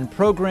Hartmann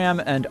program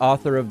and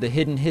author of the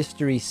Hidden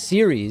History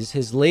series.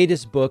 His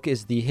latest book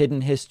is The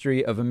Hidden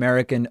History of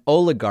American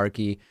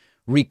Oligarchy,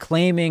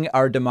 Reclaiming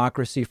Our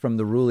Democracy from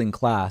the Ruling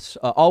Class.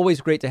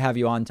 Always great to have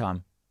you on,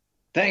 Thom.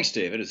 Thanks,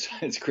 David.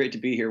 It's great to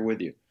be here with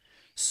you.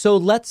 So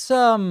let's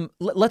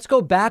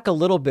go back a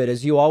little bit,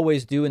 as you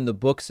always do in the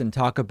books, and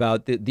talk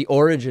about the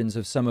origins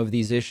of some of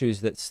these issues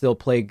that still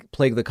plague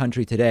the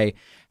country today.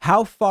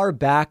 How far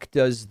back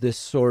does this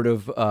sort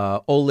of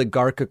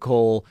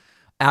oligarchical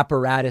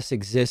apparatus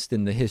exist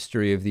in the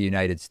history of the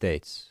United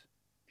States?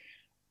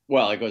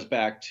 Well, it goes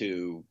back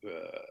to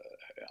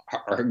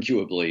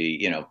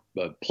arguably,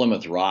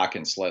 Plymouth Rock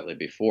and slightly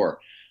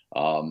before,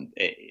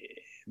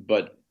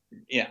 but.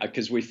 Yeah,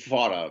 because we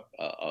fought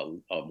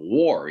a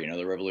war,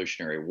 the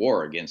Revolutionary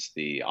War against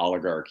the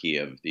oligarchy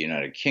of the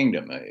United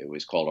Kingdom. It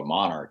was called a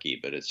monarchy,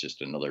 but it's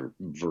just another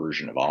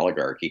version of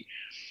oligarchy.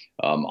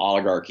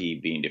 Oligarchy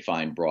being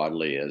defined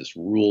broadly as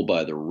rule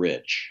by the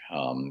rich,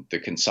 the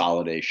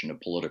consolidation of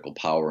political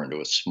power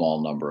into a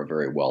small number of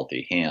very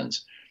wealthy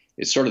hands.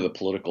 It's sort of the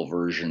political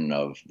version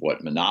of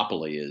what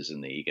monopoly is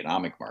in the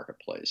economic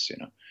marketplace,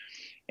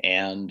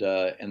 And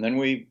then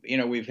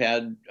we've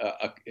had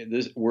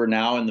this. We're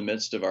now in the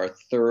midst of our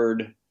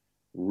third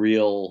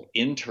real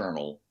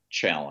internal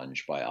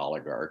challenge by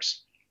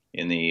oligarchs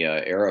in the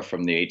era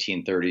from the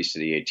 1830s to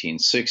the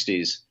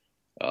 1860s,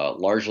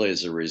 largely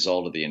as a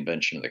result of the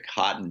invention of the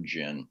cotton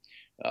gin.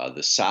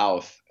 The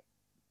South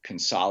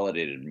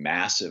consolidated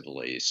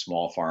massively.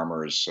 Small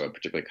farmers,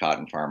 particularly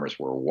cotton farmers,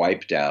 were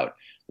wiped out.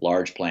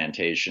 Large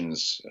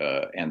plantations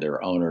and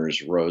their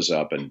owners rose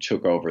up and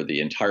took over the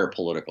entire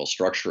political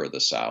structure of the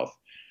South,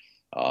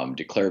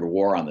 declared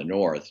war on the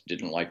North,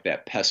 didn't like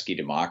that pesky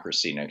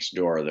democracy next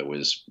door that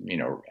was,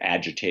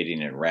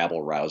 agitating and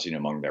rabble-rousing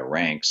among their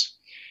ranks.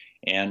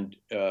 And,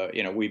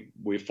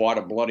 we fought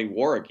a bloody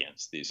war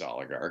against these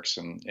oligarchs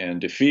and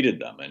defeated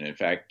them. And in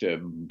fact,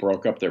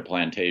 broke up their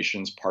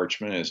plantations.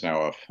 Parchment is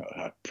now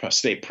a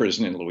state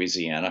prison in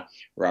Louisiana.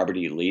 Robert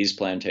E. Lee's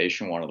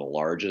plantation, one of the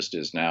largest,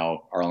 is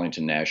now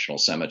Arlington National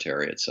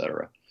Cemetery, et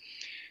cetera.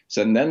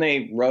 So and then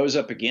they rose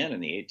up again in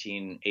the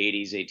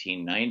 1880s,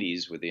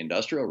 1890s with the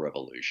Industrial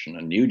Revolution,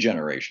 a new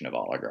generation of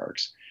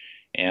oligarchs.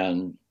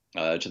 And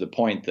to the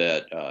point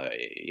that,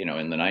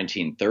 in the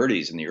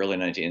 1930s, in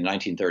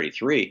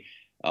 1933,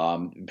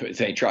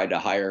 they tried to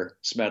hire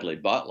Smedley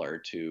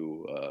Butler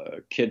to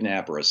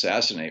kidnap or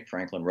assassinate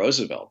Franklin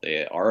Roosevelt.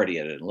 They already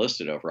had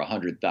enlisted over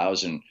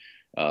 100,000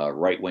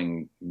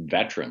 right-wing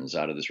veterans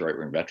out of this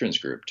right-wing veterans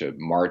group to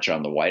march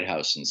on the White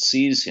House and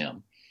seize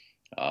him.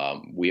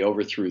 We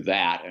overthrew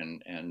that,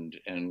 and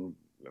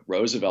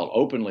Roosevelt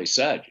openly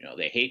said,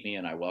 they hate me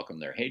and I welcome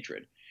their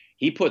hatred.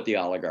 He put the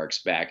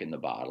oligarchs back in the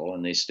bottle,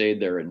 and they stayed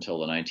there until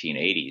the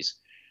 1980s.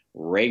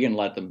 Reagan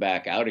let them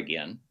back out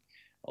again,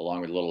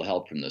 along with a little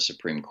help from the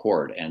Supreme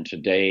Court. And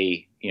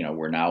today,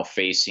 we're now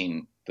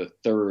facing the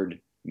third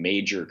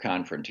major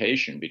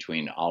confrontation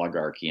between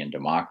oligarchy and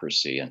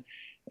democracy.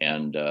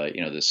 And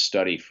this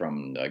study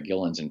from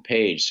Gillens and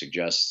Page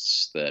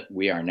suggests that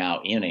we are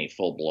now in a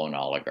full-blown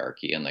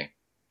oligarchy. And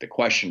the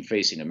question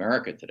facing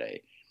America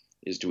today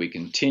is, do we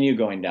continue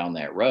going down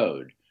that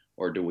road,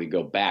 or do we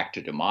go back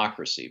to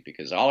democracy?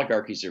 Because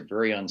oligarchies are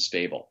very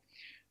unstable.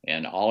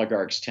 And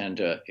oligarchies tend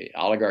to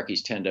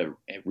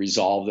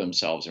resolve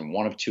themselves in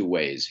one of two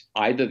ways.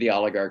 Either the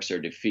oligarchs are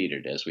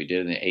defeated, as we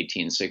did in the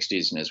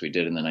 1860s and as we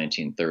did in the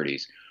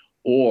 1930s,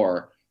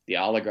 or the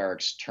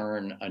oligarchs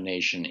turn a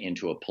nation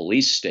into a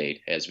police state,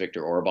 as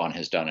Viktor Orban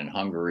has done in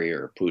Hungary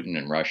or Putin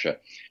in Russia,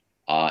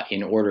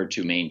 in order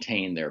to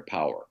maintain their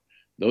power.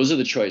 Those are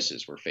the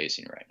choices we're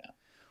facing right now.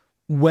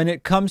 When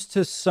it comes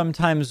to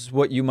sometimes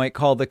what you might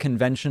call the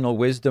conventional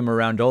wisdom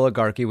around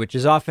oligarchy, which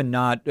is often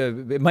not,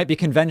 it might be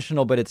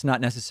conventional, but it's not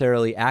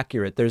necessarily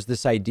accurate. There's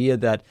this idea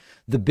that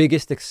the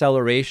biggest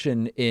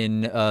acceleration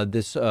in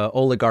this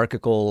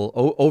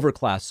oligarchical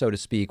overclass, so to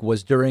speak,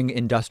 was during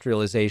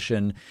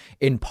industrialization,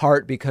 in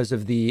part because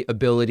of the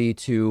ability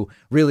to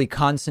really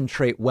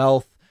concentrate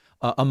wealth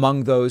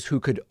among those who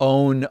could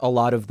own a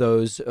lot of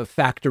those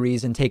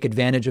factories and take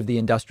advantage of the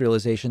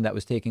industrialization that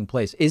was taking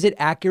place. Is it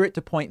accurate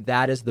to point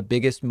that as the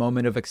biggest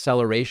moment of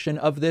acceleration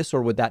of this,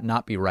 or would that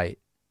not be right?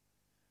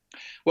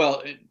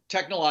 Well,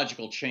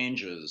 technological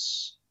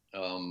changes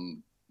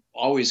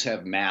always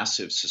have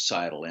massive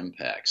societal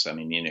impacts. I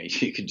mean,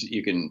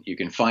 you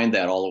can find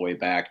that all the way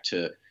back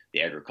to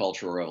the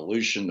agricultural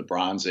revolution, the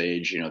Bronze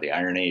Age, the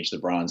Iron Age, the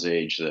Bronze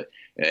Age,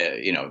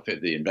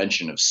 the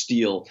invention of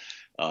steel,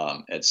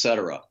 et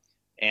cetera.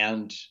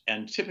 And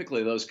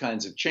typically those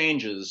kinds of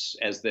changes,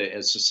 as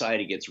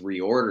society gets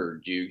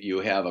reordered, you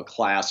have a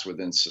class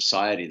within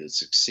society that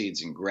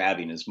succeeds in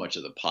grabbing as much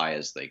of the pie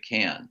as they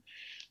can.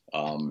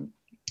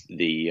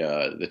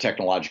 The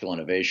technological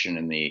innovation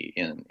in the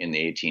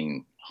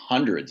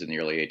 1800s, in the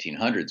early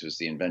 1800s, was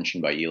the invention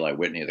by Eli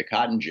Whitney of the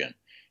cotton gin.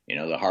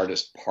 The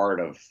hardest part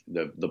of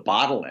the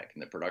bottleneck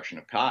in the production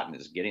of cotton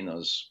is getting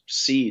those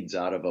seeds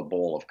out of a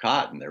boll of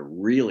cotton. They're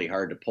really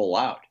hard to pull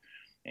out.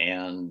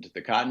 And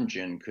the cotton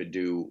gin could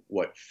do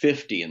what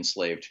 50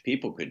 enslaved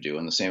people could do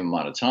in the same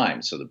amount of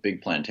time. So the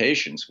big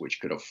plantations,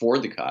 which could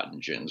afford the cotton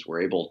gins,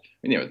 were able,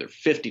 they're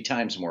 50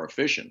 times more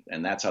efficient.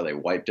 And that's how they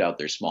wiped out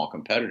their small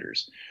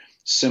competitors.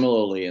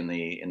 Similarly, in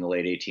the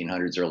late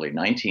 1800s, early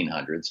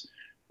 1900s,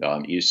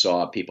 you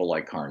saw people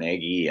like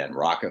Carnegie and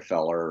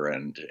Rockefeller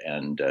and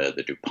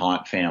the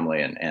DuPont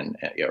family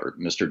or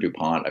Mr.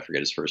 DuPont, I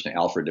forget his first name,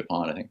 Alfred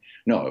DuPont, I think.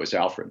 No, it was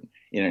Alfred.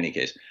 In any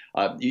case,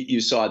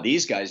 you saw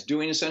these guys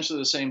doing essentially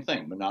the same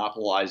thing,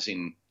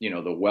 monopolizing,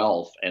 the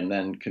wealth and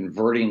then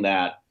converting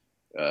that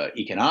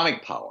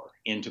economic power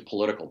into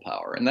political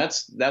power. And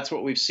that's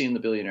what we've seen the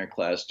billionaire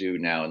class do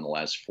now in the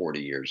last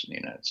 40 years in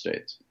the United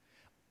States.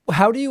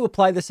 How do you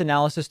apply this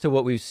analysis to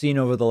what we've seen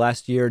over the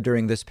last year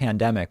during this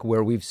pandemic,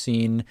 where we've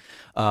seen,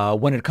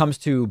 when it comes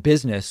to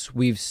business,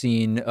 we've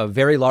seen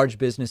very large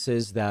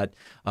businesses that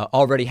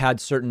already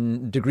had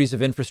certain degrees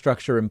of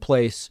infrastructure in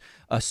place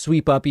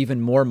sweep up even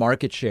more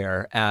market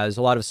share, as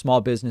a lot of small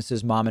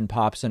businesses, mom and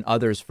pops and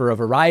others, for a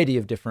variety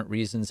of different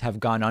reasons, have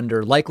gone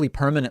under, likely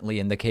permanently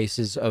in the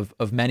cases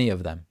of many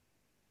of them?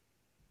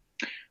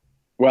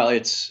 Well,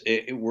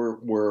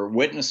 we're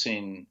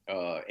witnessing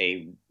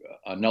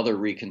another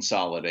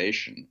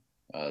reconsolidation,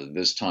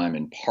 this time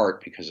in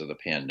part because of the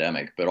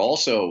pandemic, but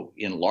also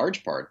in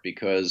large part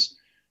because,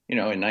 in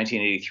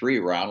 1983,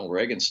 Ronald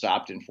Reagan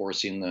stopped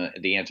enforcing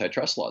the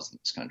antitrust laws in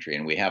this country,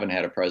 and we haven't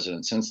had a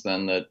president since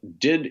then that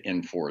did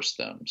enforce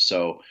them.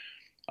 So,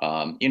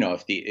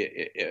 if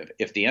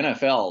the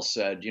NFL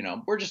said,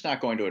 we're just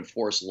not going to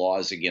enforce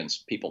laws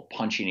against people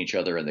punching each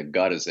other in the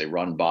gut as they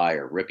run by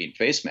or ripping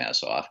face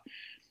masks off,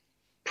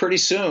 pretty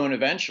soon,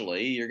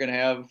 eventually, you're going to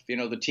have,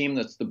 the team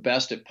that's the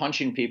best at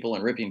punching people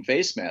and ripping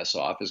face masks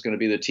off is going to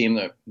be the team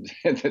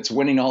that's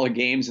winning all the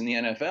games in the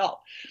NFL.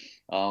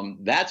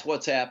 That's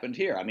what's happened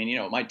here. I mean,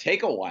 it might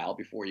take a while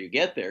before you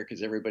get there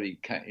because everybody,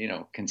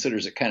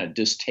 considers it kind of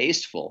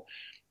distasteful.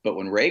 But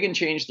when Reagan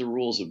changed the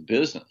rules of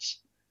business,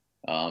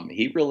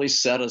 he really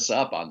set us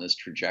up on this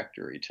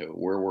trajectory to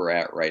where we're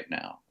at right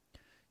now.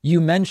 You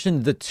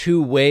mentioned the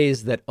two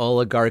ways that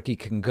oligarchy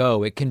can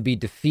go. It can be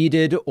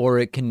defeated, or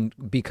it can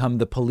become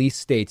the police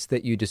states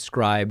that you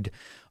described,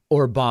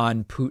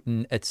 Orban,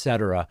 Putin,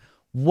 etc.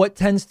 What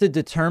tends to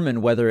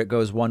determine whether it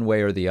goes one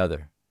way or the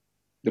other?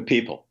 The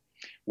people.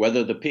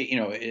 Whether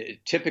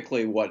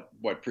typically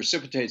what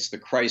precipitates the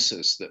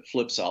crisis that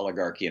flips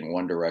oligarchy in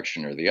one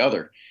direction or the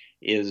other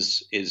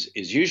is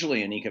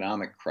usually an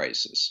economic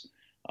crisis.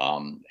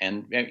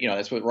 And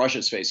that's what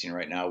Russia's facing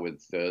right now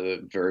with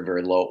the very,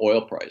 very low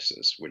oil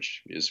prices,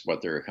 which is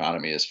what their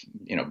economy is,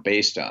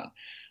 based on.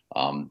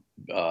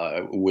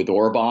 With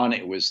Orban,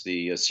 it was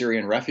the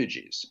Syrian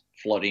refugees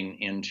flooding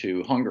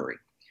into Hungary,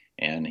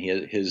 and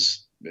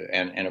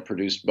it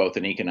produced both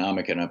an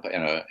economic and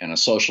a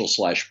social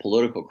 /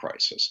 political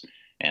crisis.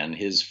 And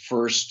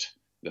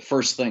the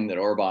first thing that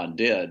Orban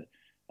did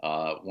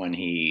when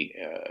he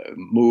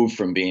moved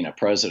from being a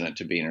president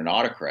to being an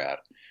autocrat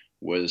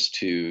was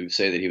to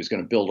say that he was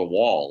going to build a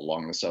wall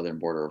along the southern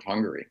border of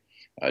Hungary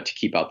to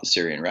keep out the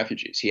Syrian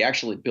refugees. He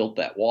actually built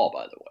that wall,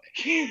 by the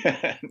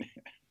way.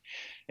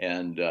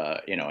 and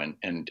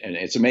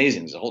it's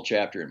amazing. There's a whole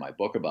chapter in my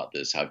book about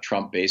this, how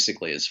Trump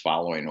basically was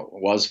following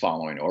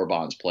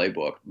Orban's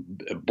playbook,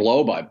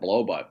 blow by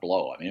blow by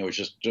blow. I mean, it was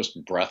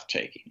just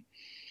breathtaking.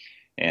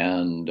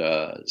 And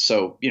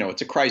so,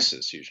 it's a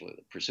crisis usually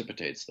that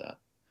precipitates that.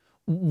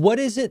 What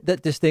is it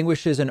that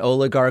distinguishes an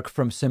oligarch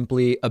from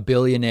simply a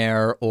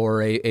billionaire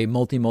or a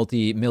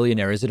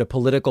multi-millionaire? Is it a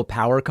political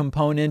power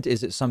component?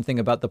 Is it something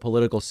about the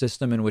political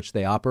system in which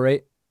they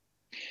operate?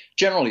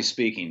 Generally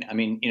speaking, I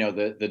mean,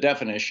 the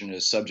definition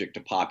is subject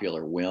to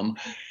popular whim.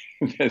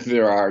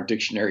 There are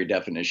dictionary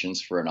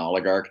definitions for an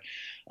oligarch.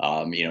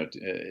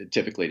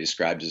 Typically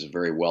described as a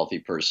very wealthy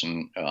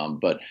person.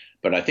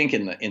 But I think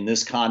in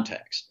this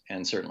context,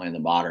 and certainly in the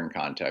modern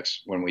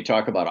context, when we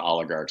talk about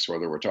oligarchs,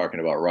 whether we're talking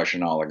about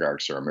Russian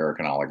oligarchs or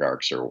American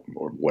oligarchs or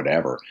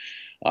whatever,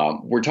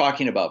 we're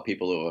talking about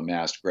people who have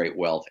amassed great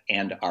wealth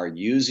and are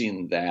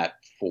using that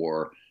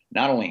for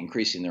not only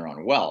increasing their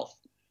own wealth,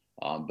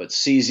 but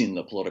seizing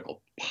the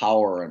political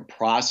power and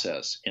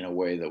process in a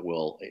way that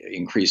will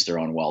increase their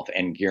own wealth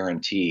and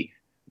guarantee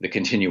the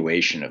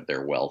continuation of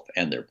their wealth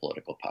and their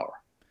political power.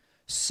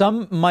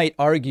 Some might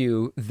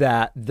argue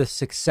that the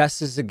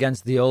successes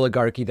against the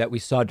oligarchy that we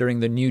saw during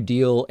the New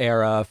Deal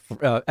era,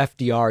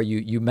 FDR,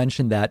 you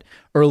mentioned that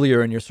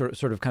earlier in your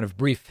sort of kind of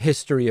brief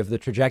history of the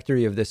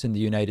trajectory of this in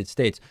the United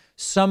States.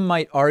 Some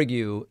might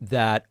argue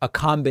that a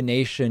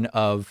combination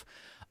of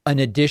an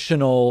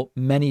additional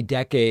many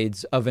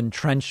decades of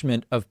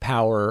entrenchment of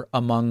power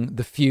among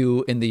the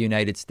few in the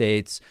United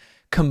States,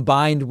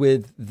 combined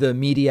with the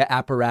media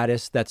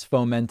apparatus that's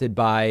fomented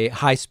by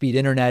high-speed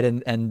internet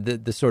and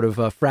the sort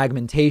of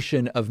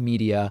fragmentation of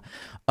media,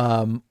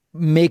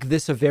 make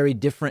this a very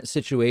different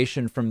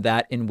situation from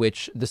that in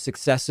which the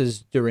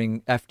successes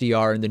during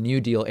FDR and the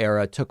New Deal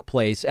era took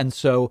place. And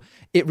so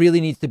it really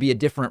needs to be a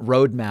different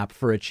roadmap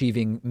for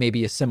achieving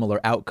maybe a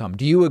similar outcome.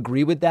 Do you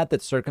agree with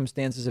that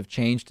circumstances have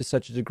changed to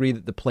such a degree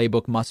that the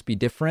playbook must be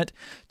different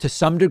to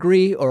some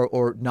degree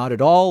or not at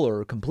all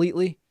or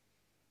completely?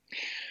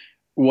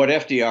 What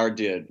FDR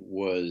did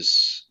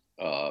was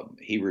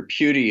he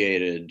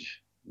repudiated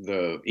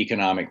the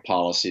economic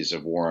policies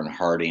of Warren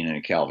Harding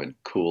and Calvin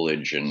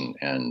Coolidge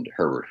and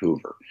Herbert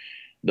Hoover.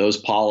 Those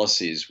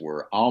policies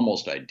were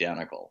almost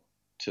identical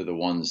to the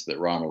ones that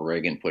Ronald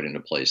Reagan put into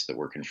place that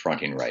we're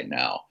confronting right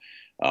now.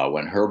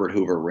 When Herbert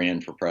Hoover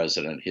ran for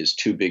president, his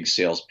two big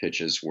sales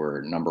pitches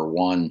were, number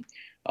one,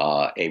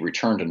 a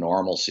return to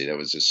normalcy. That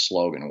was his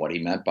slogan. What he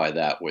meant by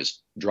that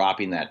was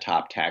dropping that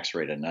top tax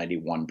rate of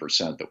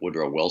 91% that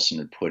Woodrow Wilson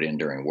had put in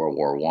during World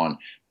War I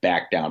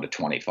back down to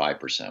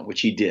 25%,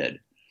 which he did.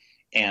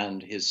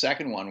 And his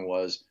second one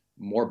was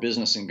more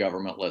business and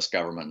government, less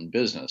government and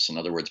business. In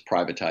other words,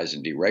 privatize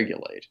and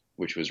deregulate,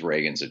 which was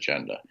Reagan's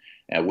agenda,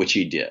 which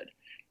he did.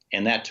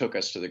 And that took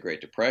us to the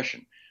Great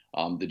Depression.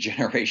 The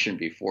generation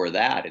before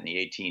that, in the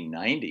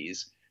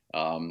 1890s,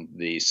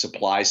 the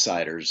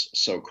supply-siders,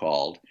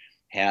 so-called,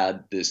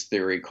 had this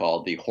theory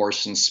called the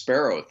horse and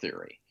sparrow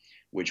theory,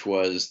 which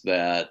was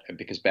that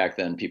because back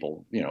then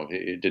people,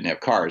 didn't have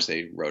cars,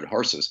 they rode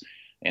horses,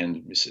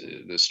 and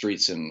the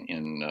streets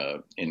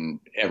in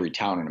every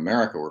town in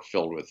America were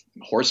filled with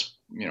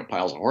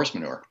piles of horse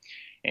manure,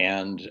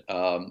 and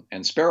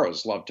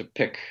sparrows love to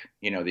pick,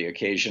 the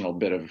occasional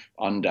bit of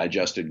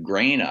undigested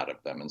grain out of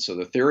them. And so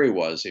the theory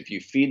was if you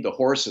feed the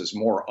horses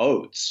more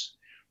oats,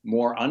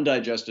 more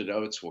undigested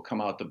oats will come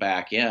out the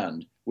back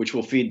end, which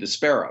will feed the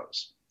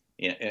sparrows.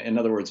 In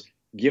other words,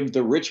 give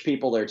the rich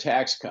people their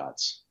tax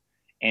cuts,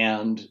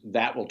 and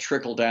that will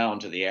trickle down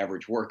to the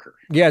average worker.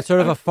 Yeah, it's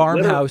sort of a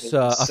farmhouse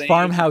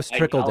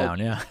trickle down.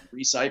 Yeah,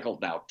 recycled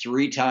now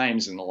 3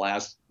 times in the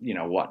last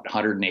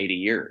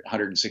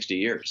 160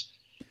 years.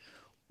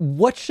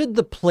 What should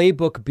the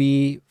playbook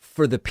be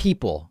for the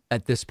people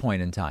at this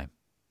point in time?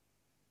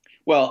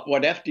 Well,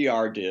 what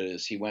FDR did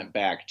is he went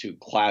back to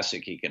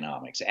classic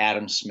economics,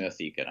 Adam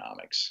Smith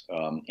economics,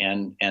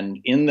 and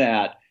in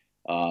that.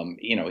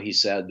 He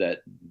said that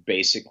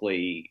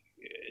basically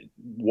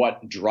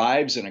what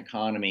drives an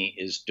economy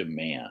is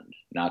demand,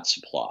 not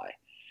supply.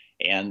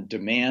 And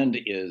demand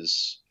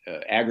is,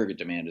 aggregate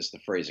demand is the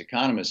phrase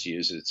economists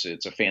use.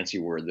 It's a fancy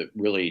word that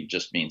really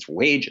just means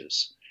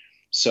wages.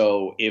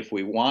 So if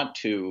we want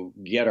to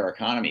get our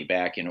economy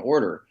back in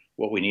order,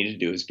 what we need to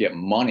do is get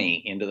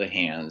money into the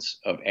hands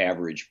of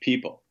average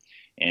people.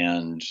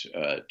 And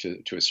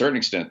to a certain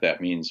extent,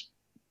 that means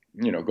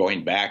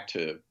going back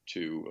to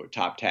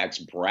top tax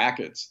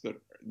brackets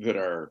that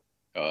are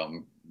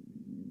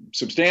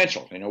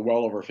substantial, well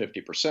over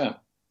 50%,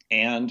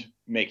 and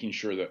making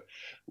sure that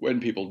when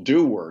people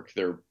do work,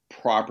 they're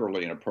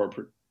properly and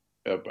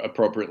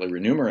appropriately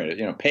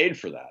remunerated, paid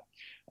for that.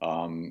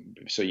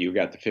 So you've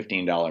got the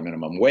 $15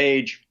 minimum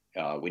wage.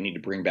 We need to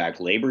bring back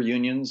labor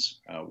unions,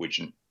 which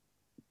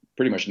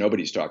pretty much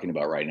nobody's talking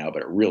about right now,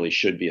 but it really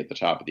should be at the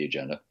top of the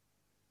agenda,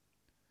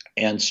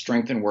 and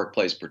strengthen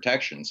workplace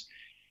protections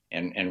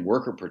and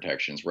worker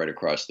protections right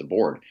across the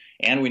board.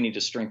 And we need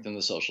to strengthen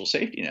the social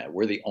safety net.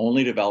 We're the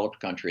only developed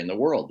country in the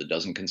world that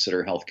doesn't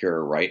consider healthcare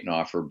a right and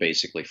offer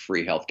basically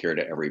free healthcare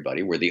to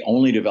everybody. We're the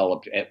only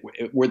developed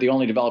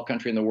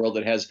country in the world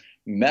that has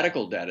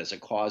medical debt as a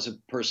cause of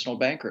personal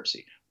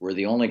bankruptcy. We're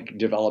the only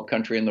developed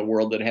country in the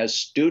world that has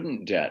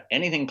student debt,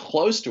 anything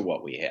close to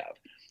what we have.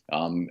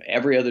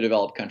 Every other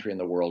developed country in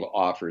the world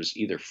offers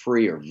either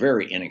free or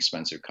very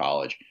inexpensive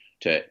college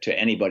to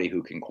anybody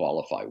who can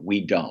qualify.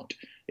 We don't.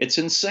 It's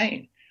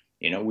insane.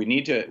 We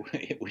need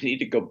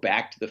to go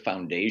back to the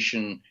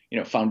foundation,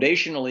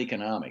 foundational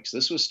economics.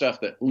 This was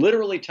stuff that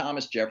literally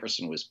Thomas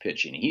Jefferson was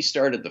pitching. He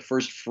started the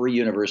first free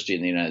university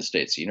in the United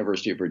States, the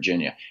University of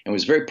Virginia, and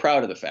was very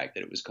proud of the fact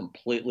that it was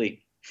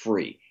completely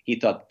free. He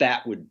thought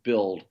that would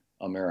build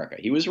America.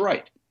 He was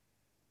right.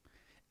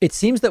 It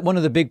seems that one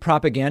of the big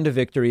propaganda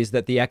victories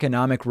that the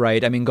economic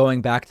right,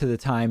 going back to the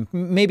time,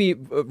 maybe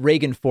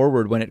Reagan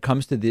forward when it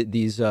comes to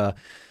these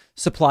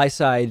supply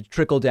side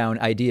trickle down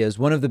ideas,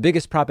 one of the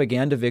biggest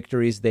propaganda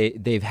victories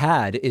they've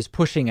had is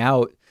pushing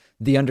out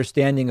the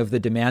understanding of the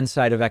demand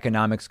side of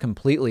economics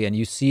completely. And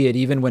you see it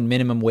even when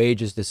minimum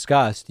wage is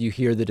discussed. You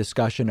hear the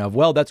discussion of,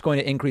 well, that's going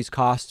to increase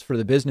costs for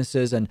the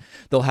businesses and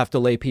they'll have to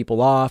lay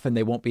people off and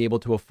they won't be able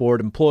to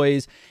afford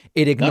employees.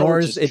 It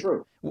ignores it,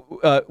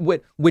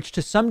 which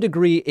to some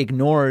degree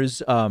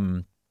ignores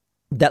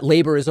that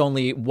labor is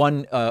only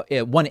one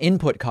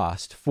input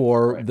cost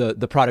for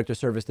the product or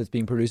service that's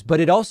being produced. But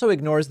it also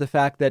ignores the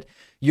fact that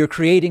you're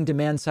creating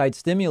demand side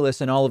stimulus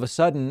and all of a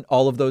sudden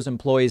all of those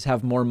employees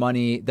have more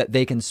money that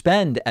they can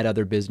spend at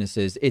other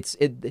businesses.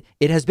 It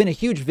has been a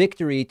huge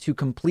victory to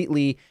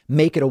completely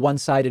make it a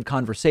one-sided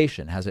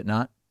conversation, has it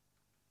not?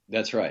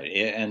 That's right,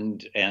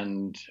 and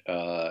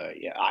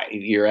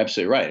you're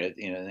absolutely right.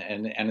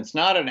 And it's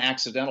not an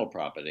accidental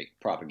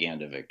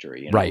propaganda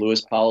victory. Right. Lewis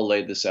Powell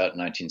laid this out in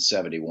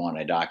 1971.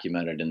 I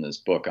documented in this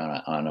book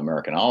on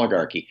American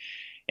oligarchy,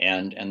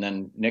 and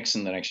then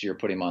Nixon the next year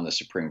put him on the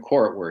Supreme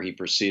Court, where he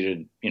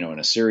proceeded, in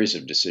a series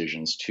of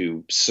decisions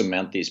to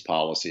cement these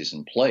policies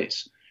in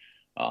place.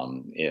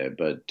 And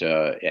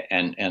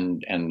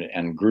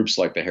groups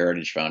like the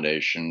Heritage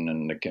Foundation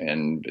and the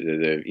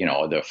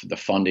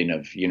funding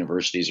of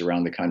universities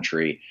around the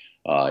country,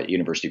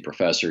 university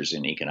professors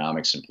in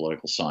economics and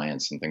political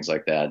science and things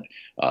like that,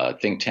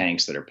 think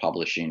tanks that are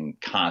publishing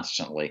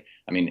constantly.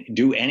 I mean,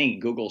 do any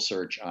Google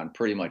search on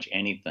pretty much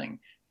anything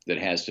that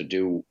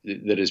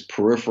is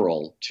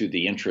peripheral to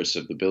the interests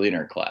of the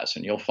billionaire class,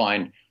 and you'll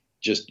find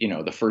just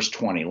the first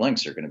 20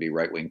 links are going to be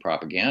right-wing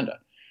propaganda.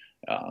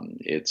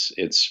 It's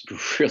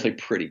really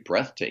pretty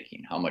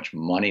breathtaking how much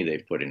money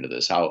they've put into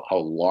this, how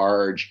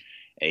large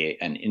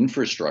an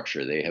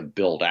infrastructure they have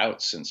built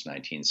out since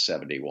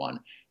 1971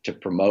 to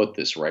promote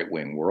this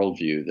right-wing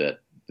worldview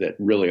that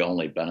really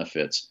only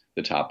benefits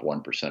the top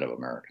 1% of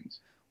Americans.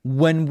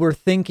 When we're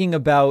thinking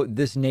about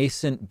this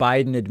nascent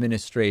Biden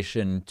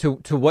administration,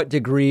 to what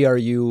degree are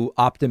you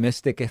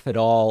optimistic, if at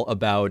all,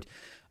 about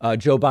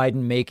Joe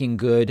Biden making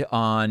good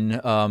on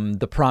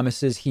the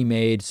promises he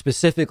made,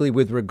 specifically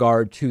with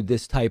regard to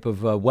this type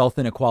of wealth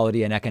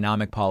inequality and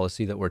economic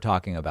policy that we're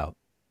talking about?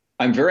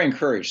 I'm very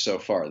encouraged so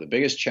far. The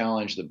biggest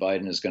challenge that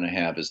Biden is going to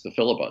have is the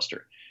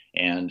filibuster.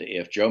 And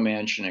if Joe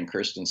Manchin and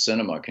Kyrsten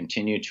Sinema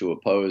continue to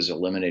oppose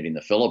eliminating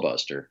the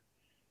filibuster,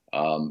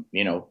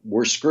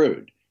 we're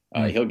screwed.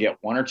 He'll get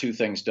one or two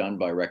things done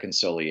by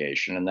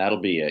reconciliation, and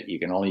that'll be it. You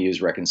can only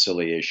use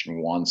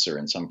reconciliation once, or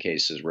in some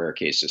cases, rare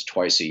cases,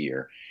 twice a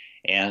year.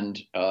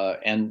 And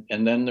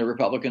then the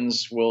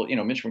Republicans will,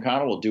 Mitch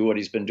McConnell will do what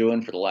he's been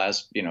doing for the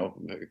last,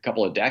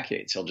 couple of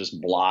decades. He'll just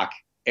block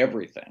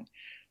everything.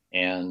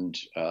 And,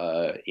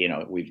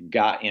 we've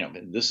got,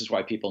 this is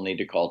why people need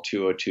to call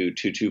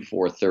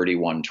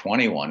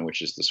 202-224-3121,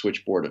 which is the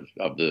switchboard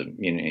of the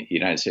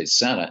United States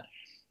Senate,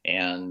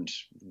 and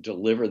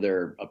deliver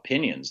their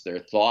opinions, their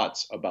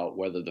thoughts about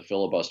whether the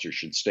filibuster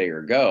should stay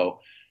or go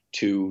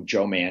to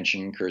Joe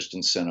Manchin,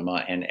 Kyrsten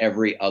Sinema, and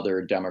every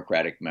other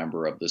Democratic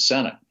member of the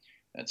Senate.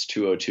 That's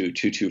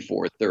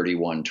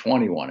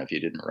 202-224-3121 if you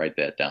didn't write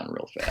that down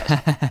real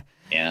fast.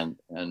 and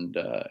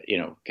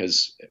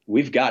because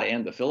we've got to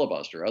end the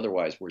filibuster.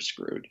 Otherwise, we're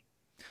screwed.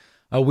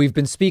 We've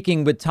been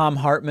speaking with Thom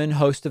Hartmann,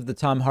 host of the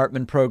Thom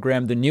Hartmann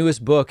Program. The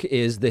newest book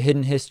is The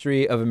Hidden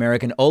History of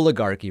American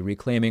Oligarchy,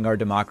 Reclaiming Our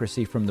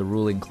Democracy from the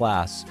Ruling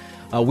Class.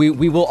 We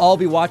will all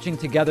be watching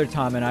together,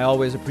 Thom, and I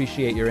always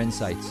appreciate your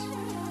insights.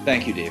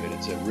 Thank you, David.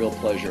 It's a real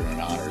pleasure and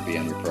an honor to be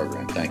on your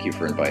program. Thank you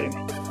for inviting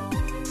me.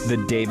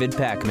 The David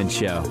Pakman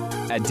Show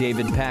at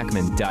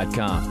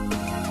davidpakman.com.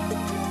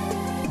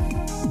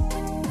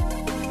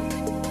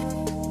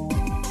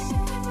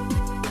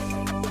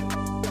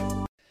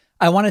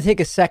 I want to take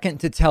a second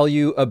to tell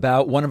you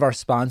about one of our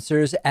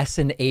sponsors,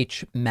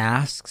 S&H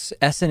Masks.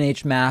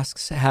 S&H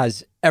Masks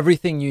has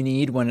everything you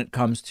need when it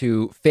comes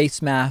to face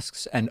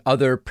masks and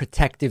other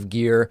protective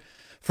gear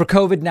for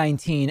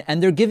COVID-19,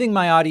 and they're giving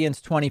my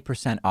audience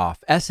 20%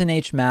 off.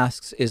 S&H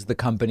Masks is the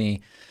company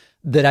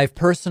that I've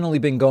personally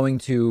been going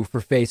to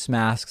for face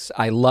masks.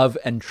 I love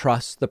and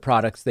trust the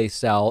products they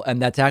sell, and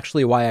that's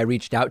actually why I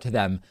reached out to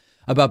them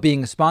about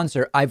being a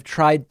sponsor. I've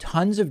tried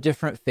tons of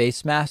different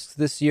face masks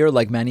this year,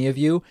 like many of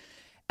you,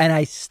 and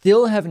I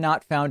still have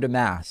not found a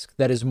mask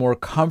that is more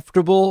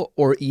comfortable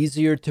or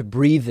easier to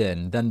breathe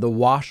in than the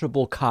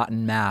washable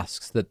cotton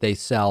masks that they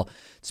sell.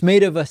 It's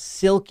made of a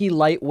silky,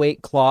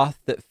 lightweight cloth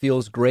that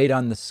feels great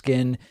on the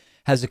skin,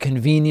 has a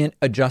convenient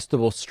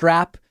adjustable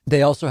strap.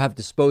 They also have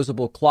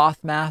disposable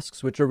cloth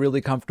masks, which are really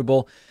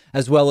comfortable,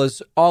 as well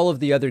as all of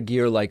the other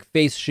gear like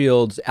face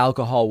shields,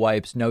 alcohol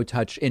wipes,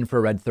 no-touch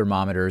infrared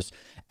thermometers.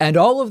 And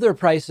all of their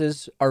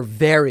prices are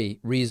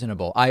very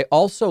reasonable. I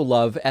also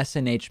love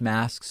S&H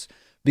Masks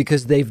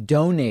because they've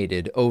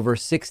donated over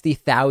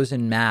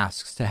 60,000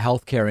 masks to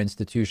healthcare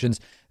institutions.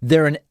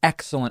 They're an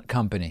excellent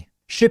company.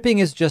 Shipping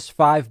is just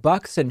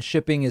 $5, and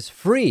shipping is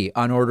free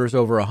on orders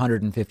over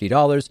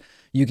 $150.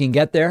 You can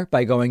get there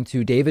by going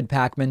to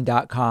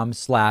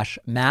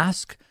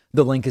davidpakman.com/mask.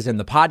 The link is in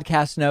the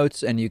podcast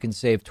notes, and you can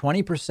save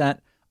 20%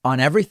 on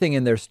everything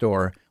in their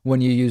store when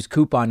you use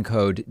coupon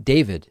code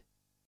DAVID.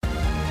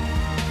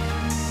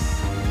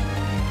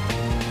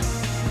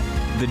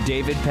 The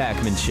David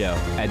Pakman Show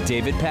at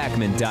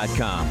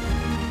davidpakman.com.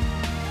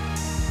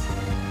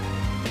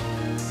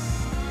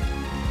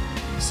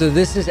 So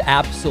this is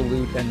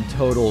absolute and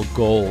total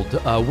gold.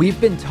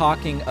 We've been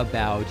talking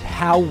about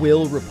how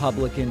will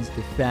Republicans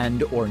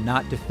defend or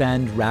not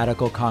defend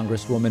radical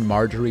Congresswoman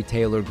Marjorie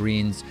Taylor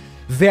Greene's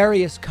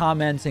various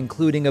comments,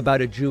 including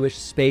about a Jewish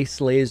space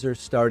laser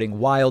starting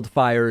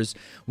wildfires,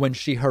 when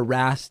she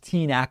harassed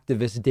teen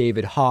activist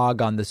David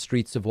Hogg on the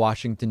streets of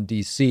Washington,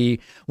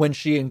 D.C., when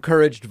she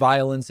encouraged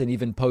violence and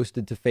even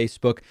posted to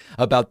Facebook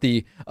about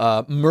the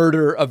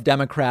murder of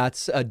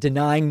Democrats,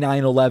 denying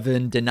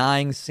 9/11,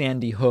 denying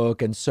Sandy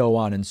Hook, and so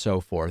on and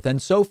so forth.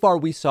 And so far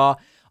we saw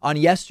on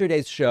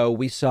yesterday's show,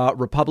 we saw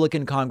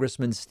Republican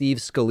Congressman Steve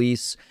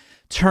Scalise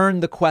turn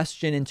the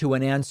question into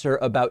an answer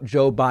about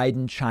Joe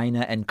Biden,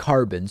 China, and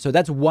carbon. So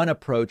that's one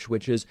approach,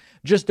 which is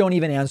just don't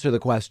even answer the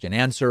question.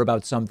 Answer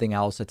about something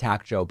else.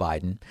 Attack Joe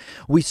Biden.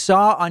 We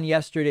saw on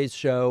yesterday's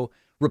show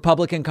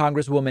Republican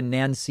Congresswoman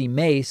Nancy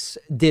Mace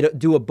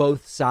do a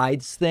both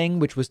sides thing,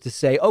 which was to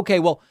say, OK,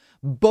 well,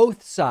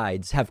 both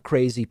sides have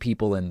crazy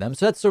people in them.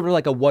 So that's sort of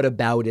like a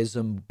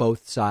whataboutism,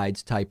 both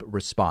sides type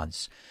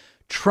response.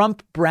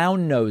 Trump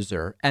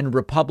brown-noser and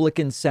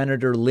Republican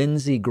Senator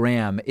Lindsey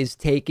Graham is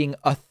taking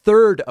a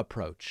third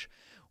approach,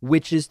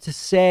 which is to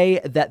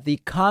say that the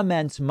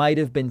comments might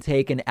have been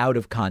taken out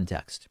of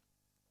context.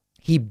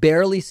 He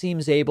barely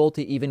seems able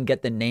to even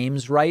get the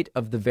names right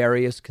of the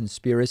various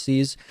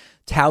conspiracies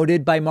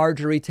touted by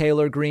Marjorie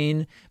Taylor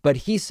Greene. But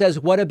he says,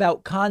 what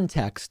about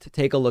context?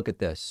 Take a look at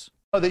this.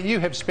 That you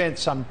have spent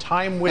some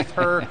time with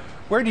her.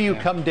 Where do you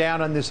come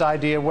down on this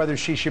idea of whether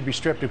she should be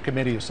stripped of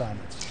committee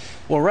assignments?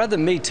 Well, rather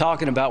than me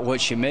talking about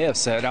what she may have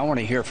said, I want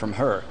to hear from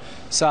her.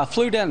 So I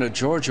flew down to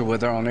Georgia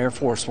with her on Air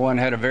Force One,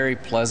 had a very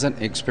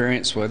pleasant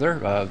experience with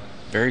her,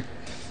 very,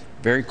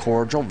 very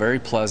cordial, very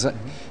pleasant.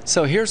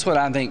 So here's what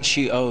I think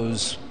she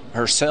owes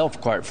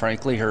herself, quite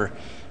frankly, her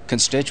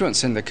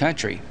constituents in the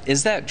country.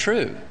 Is that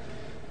true?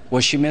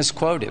 Was she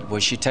misquoted?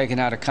 Was she taken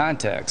out of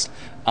context?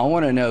 I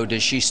want to know,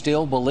 does she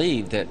still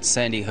believe that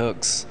Sandy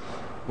Hook's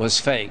was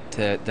faked,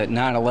 that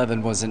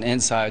 9/11 was an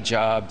inside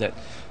job, that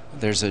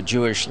there's a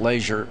Jewish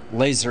laser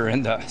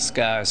in the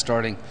sky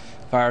starting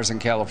fires in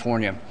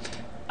California?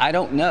 I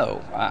don't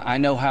know. I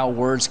know how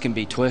words can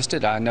be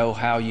twisted. I know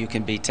how you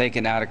can be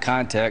taken out of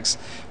context.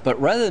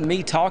 But rather than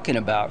me talking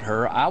about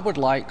her, I would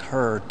like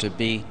her to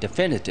be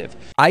definitive.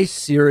 I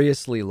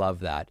seriously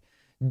love that.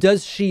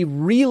 Does she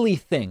really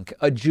think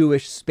a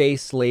Jewish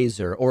space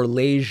laser, or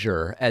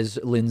laser, as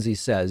Lindsey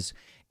says,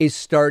 is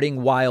starting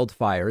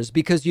wildfires?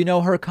 Because, you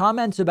know, her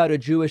comments about a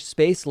Jewish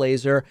space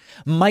laser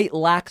might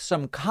lack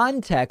some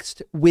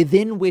context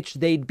within which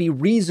they'd be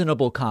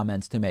reasonable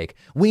comments to make.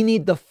 We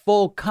need the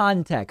full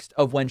context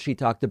of when she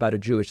talked about a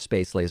Jewish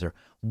space laser.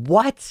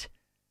 What?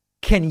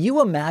 Can you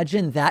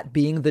imagine that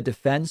being the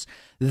defense?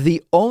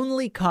 The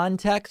only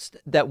context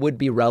that would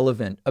be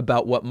relevant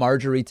about what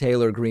Marjorie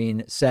Taylor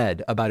Greene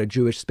said about a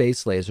Jewish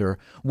space laser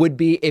would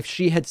be if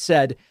she had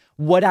said,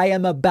 what I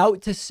am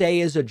about to say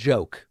is a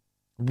joke,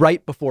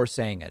 right before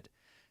saying it.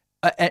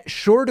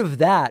 Short of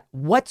that,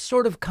 what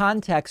sort of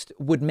context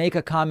would make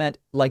a comment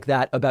like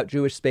that about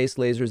Jewish space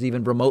lasers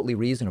even remotely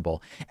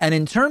reasonable? And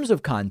in terms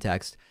of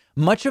context,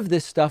 much of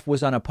this stuff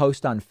was on a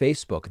post on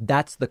Facebook.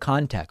 That's the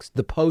context.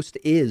 The post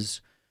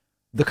is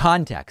the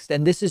context.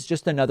 And this is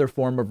just another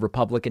form of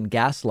Republican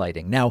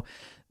gaslighting. Now,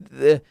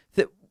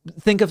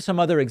 think of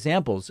some other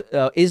examples.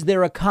 Is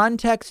there a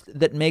context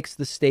that makes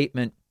the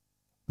statement,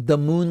 the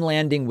moon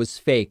landing was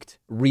faked,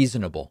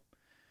 reasonable?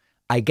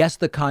 I guess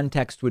the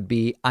context would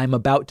be, I'm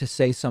about to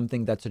say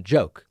something that's a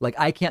joke. Like,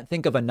 I can't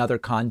think of another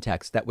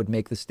context that would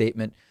make the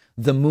statement,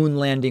 the moon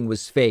landing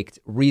was faked,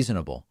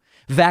 reasonable.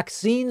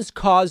 Vaccines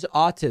cause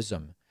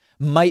autism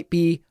might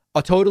be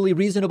a totally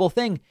reasonable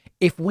thing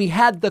if we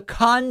had the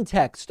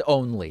context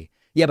only.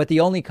 Yeah, but the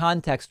only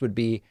context would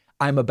be,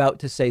 I'm about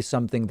to say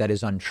something that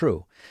is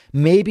untrue.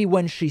 Maybe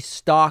when she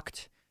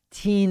stalked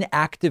teen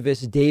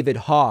activist David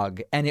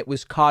Hogg and it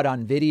was caught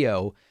on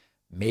video,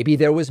 maybe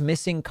there was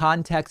missing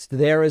context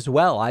there as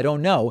well. I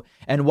don't know.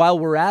 And while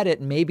we're at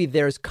it, maybe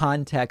there's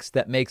context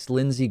that makes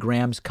Lindsey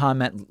Graham's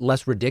comment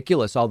less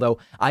ridiculous, although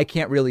I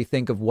can't really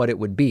think of what it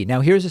would be.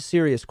 Now, here's a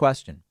serious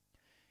question.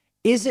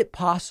 Is it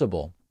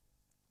possible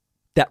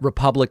that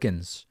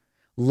Republicans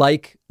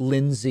like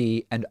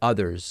Lindsey and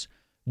others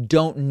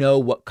don't know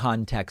what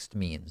context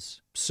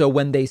means? So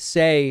when they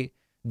say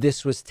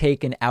this was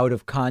taken out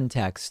of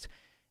context,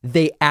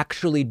 they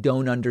actually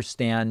don't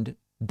understand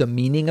the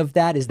meaning of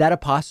that? Is that a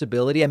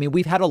possibility? I mean,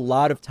 we've had a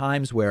lot of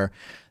times where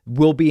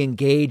we'll be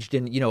engaged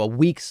in, a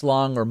weeks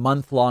long or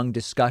month long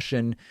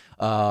discussion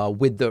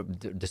with the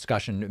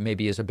discussion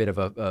maybe is a bit of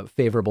a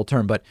favorable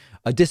term, but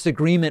a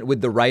disagreement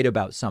with the right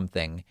about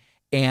something.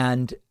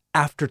 And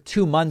after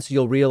 2 months,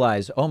 you'll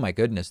realize, oh, my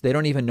goodness, they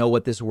don't even know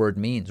what this word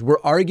means. We're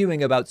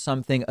arguing about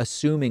something,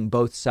 assuming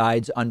both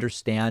sides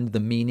understand the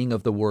meaning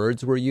of the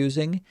words we're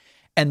using.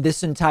 And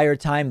this entire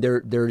time,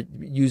 they're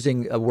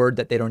using a word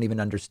that they don't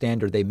even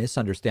understand or they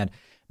misunderstand.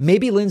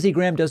 Maybe Lindsey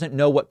Graham doesn't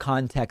know what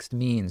context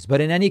means,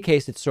 but in any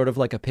case, it's sort of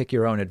like a pick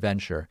your own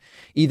adventure.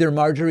 Either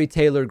Marjorie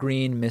Taylor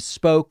Greene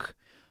misspoke,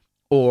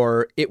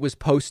 or it was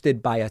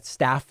posted by a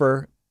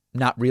staffer,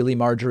 not really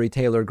Marjorie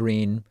Taylor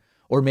Greene,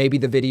 or maybe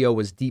the video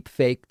was deep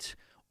faked,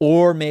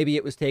 or maybe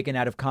it was taken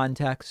out of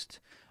context,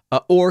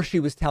 or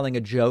she was telling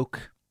a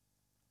joke,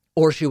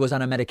 or she was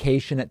on a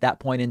medication at that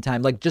point in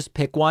time. Like, just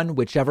pick one,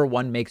 whichever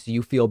one makes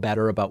you feel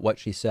better about what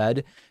she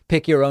said.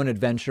 Pick your own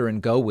adventure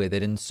and go with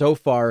it. And so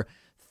far,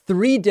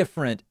 3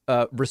 different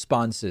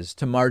responses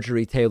to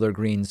Marjorie Taylor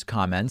Greene's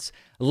comments.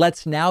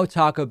 Let's now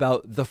talk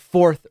about the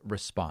 4th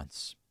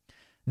response.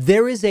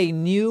 There is a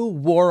new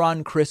war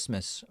on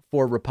Christmas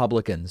for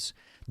Republicans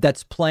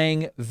that's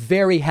playing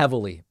very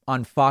heavily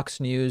on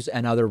Fox News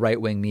and other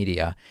right-wing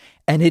media,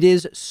 and it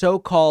is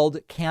so-called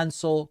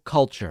cancel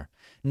culture.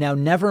 Now,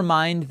 never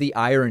mind the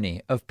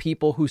irony of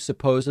people who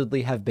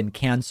supposedly have been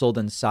canceled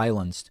and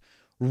silenced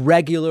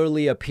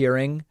regularly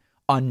appearing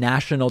on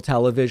national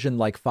television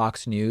like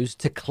Fox News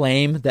to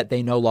claim that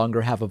they no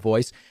longer have a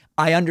voice.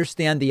 I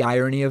understand the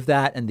irony of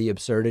that and the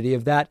absurdity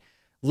of that.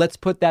 Let's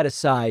put that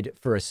aside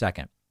for a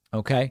second,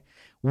 okay?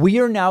 We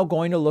are now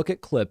going to look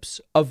at clips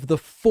of the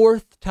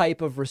 4th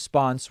type of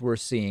response we're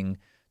seeing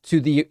to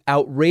the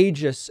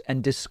outrageous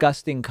and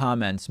disgusting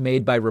comments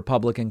made by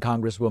Republican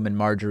Congresswoman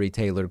Marjorie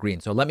Taylor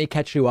Greene. So let me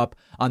catch you up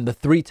on the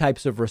 3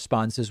 types of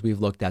responses we've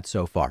looked at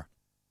so far.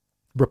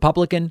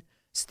 Republican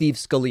Steve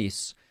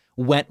Scalise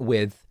went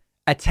with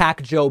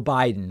attack Joe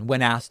Biden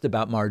when asked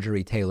about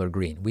Marjorie Taylor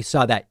Greene. We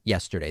saw that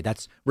yesterday.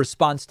 That's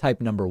response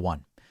type number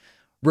 1.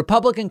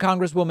 Republican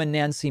Congresswoman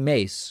Nancy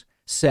Mace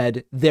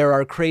said there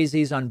are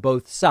crazies on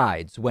both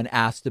sides when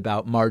asked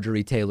about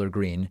Marjorie Taylor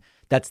Greene.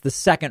 That's the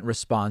 2nd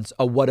response,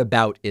 a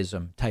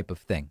whataboutism type of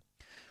thing.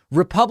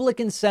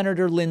 Republican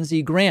Senator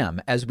Lindsey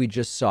Graham, as we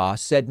just saw,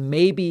 said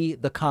maybe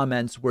the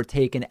comments were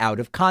taken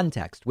out of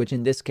context, which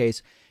in this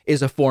case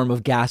is a form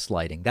of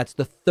gaslighting. That's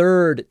the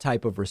 3rd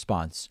type of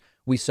response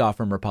we saw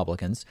from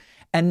Republicans.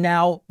 And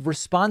now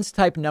response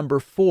type number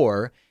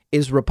 4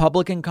 is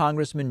Republican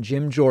Congressman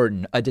Jim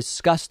Jordan, a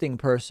disgusting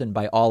person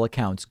by all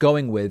accounts,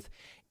 going with,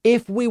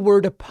 if we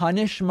were to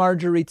punish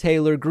Marjorie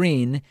Taylor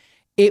Greene,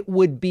 it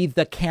would be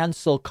the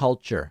cancel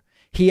culture.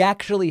 He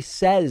actually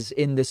says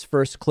in this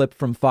first clip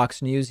from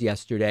Fox News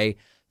yesterday,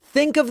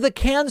 think of the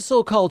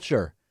cancel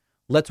culture.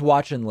 Let's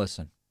watch and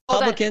listen. So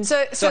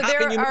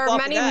there are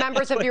many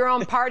members of your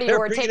own party who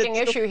are taking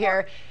issue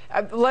here.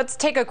 Let's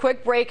take a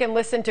quick break and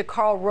listen to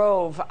Karl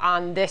Rove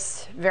on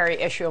this very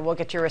issue, and we'll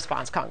get your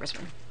response,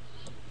 Congressman.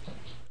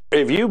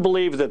 If you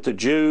believe that the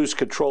Jews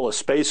control a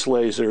space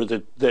laser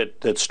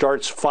that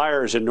starts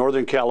fires in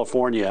Northern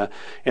California,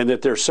 and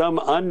that there's some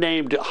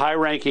unnamed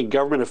high-ranking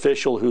government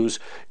official who's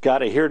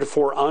got a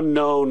heretofore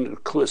unknown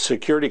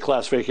security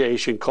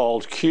classification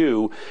called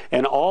Q,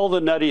 and all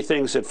the nutty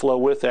things that flow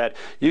with that,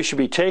 you should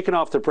be taken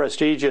off the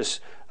prestigious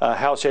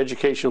House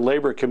Education and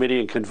Labor Committee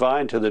and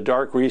confined to the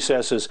dark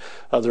recesses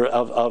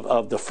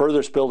of the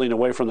furthest building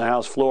away from the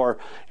House floor,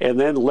 and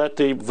then let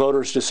the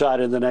voters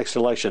decide in the next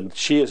election.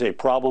 She is a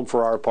problem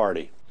for our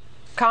party.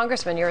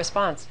 Congressman, your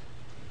response.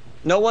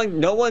 No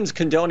one's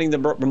condoning the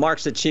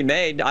remarks that she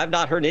made. I've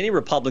not heard any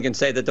Republicans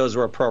say that those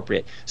were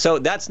appropriate. So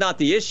that's not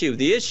the issue.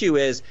 The issue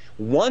is,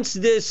 once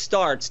this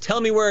starts,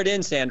 tell me where it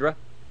ends, Sandra.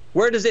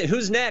 Where does it?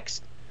 Who's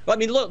next? I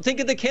mean, look,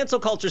 think of the cancel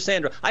culture,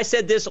 Sandra. I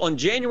said this on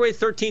January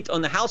 13th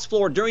on the House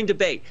floor during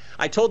debate.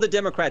 I told the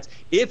Democrats,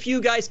 if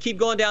you guys keep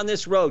going down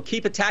this road,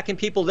 keep attacking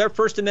people, their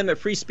First Amendment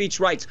free speech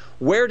rights,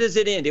 where does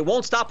it end? It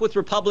won't stop with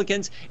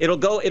Republicans. It'll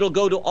go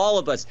to all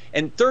of us.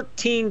 And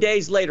 13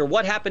 days later,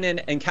 what happened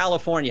in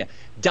California?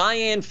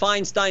 Dianne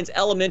Feinstein's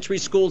elementary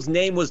school's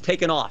name was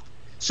taken off.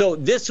 So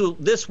this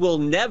will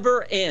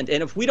never end.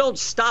 And if we don't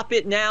stop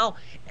it now,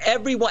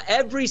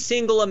 every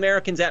single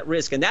American's at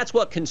risk. And that's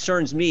what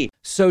concerns me.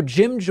 So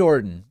Jim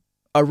Jordan,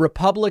 a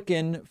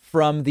Republican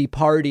from the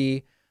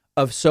party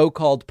of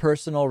so-called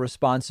personal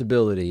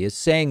responsibility, is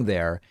saying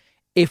there,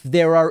 if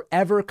there are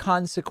ever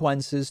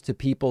consequences to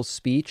people's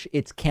speech,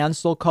 it's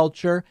cancel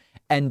culture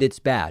and it's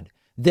bad.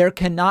 There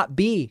cannot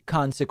be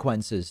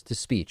consequences to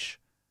speech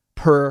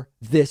per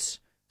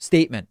this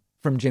statement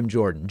from Jim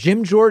Jordan.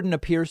 Jim Jordan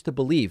appears to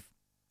believe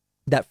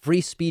that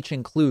free speech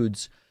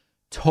includes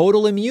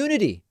total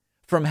immunity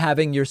from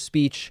having your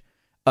speech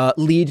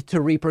lead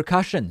to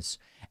repercussions.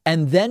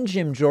 And then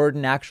Jim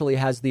Jordan actually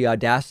has the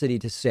audacity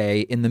to say,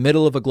 in the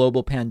middle of a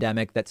global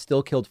pandemic that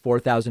still killed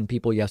 4,000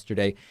 people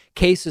yesterday,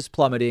 cases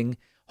plummeting,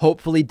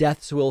 hopefully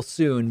deaths will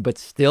soon, but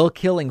still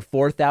killing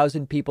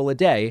 4,000 people a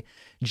day,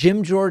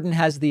 Jim Jordan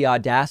has the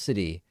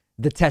audacity,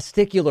 the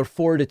testicular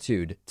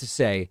fortitude to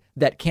say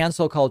that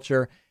cancel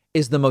culture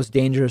is the most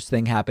dangerous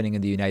thing happening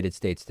in the United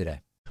States today.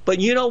 But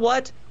you know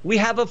what? We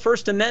have a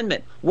First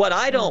Amendment. What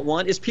I don't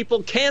want is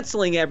people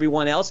canceling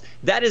everyone else.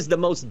 That is the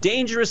most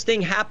dangerous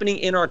thing happening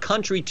in our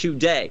country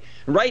today.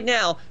 Right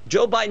now,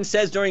 Joe Biden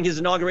says during his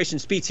inauguration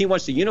speech he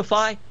wants to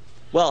unify.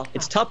 Well,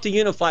 it's tough to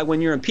unify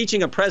when you're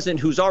impeaching a president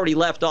who's already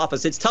left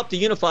office. It's tough to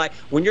unify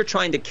when you're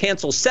trying to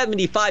cancel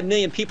 75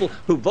 million people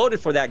who voted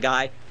for that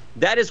guy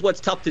That is what's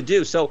tough to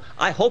do. So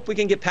I hope we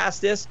can get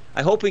past this.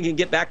 I hope we can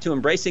get back to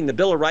embracing the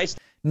Bill of Rights.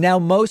 Now,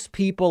 most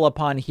people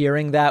upon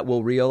hearing that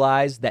will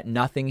realize that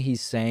nothing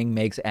he's saying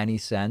makes any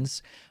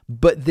sense.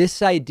 But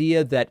this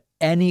idea that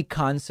any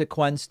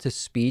consequence to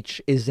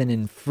speech is an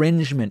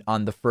infringement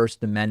on the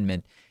First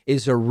Amendment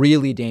is a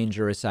really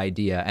dangerous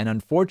idea. And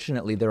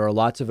unfortunately, there are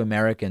lots of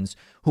Americans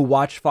who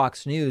watch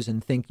Fox News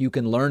and think you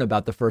can learn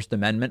about the First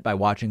Amendment by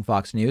watching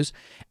Fox News.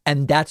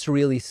 And that's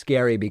really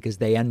scary because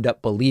they end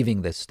up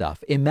believing this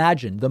stuff.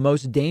 Imagine the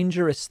most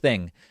dangerous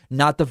thing,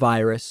 not the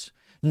virus,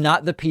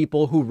 not the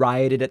people who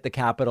rioted at the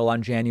Capitol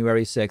on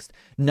January 6th,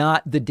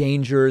 not the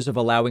dangers of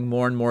allowing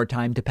more and more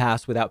time to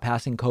pass without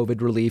passing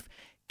COVID relief.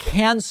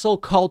 Cancel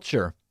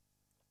culture,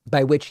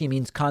 by which he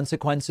means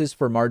consequences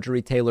for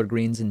Marjorie Taylor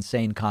Greene's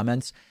insane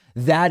comments.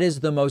 That is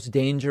the most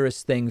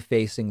dangerous thing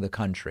facing the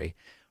country.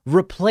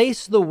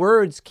 Replace the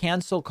words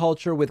cancel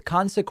culture with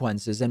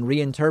consequences and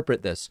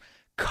reinterpret this.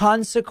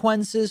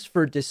 Consequences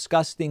for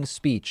disgusting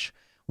speech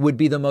would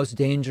be the most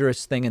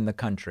dangerous thing in the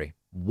country.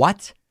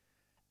 What?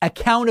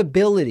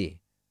 Accountability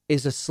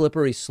is a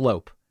slippery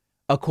slope,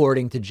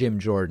 according to Jim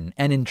Jordan.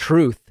 And in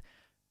truth,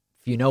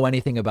 if you know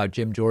anything about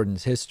Jim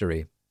Jordan's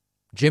history,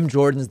 Jim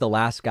Jordan's the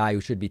last guy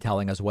who should be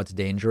telling us what's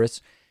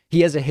dangerous.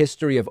 He has a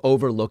history of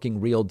overlooking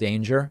real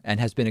danger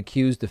and has been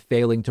accused of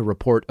failing to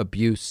report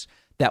abuse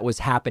that was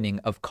happening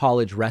of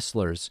college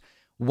wrestlers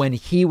when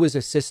he was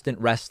assistant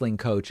wrestling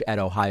coach at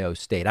Ohio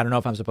State. I don't know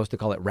if I'm supposed to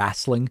call it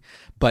wrestling,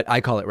 but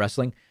I call it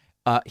wrestling.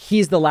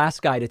 He's the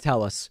last guy to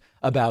tell us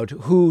about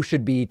who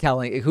should be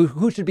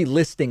who should be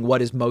listing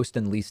what is most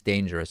and least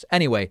dangerous.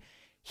 Anyway,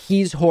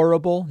 he's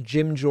horrible.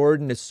 Jim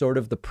Jordan is sort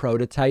of the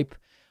prototype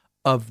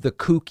of the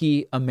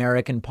kooky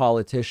American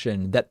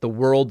politician that the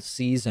world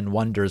sees and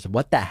wonders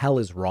what the hell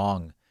is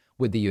wrong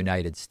with the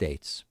United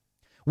States.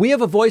 We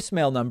have a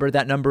voicemail number.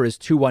 That number is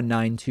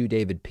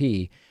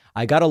 219-2-DAVID-P.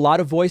 I got a lot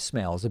of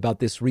voicemails about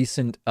this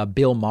recent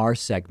Bill Maher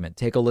segment.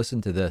 Take a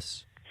listen to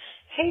this.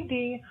 Hey,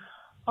 Dee.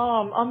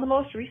 On the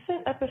most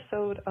recent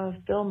episode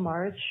of Bill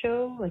Maher's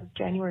show, like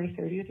January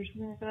 30th or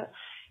something like that,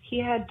 he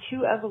had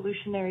two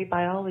evolutionary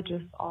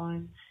biologists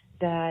on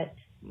that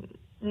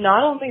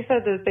not only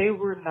said that they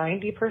were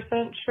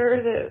 90%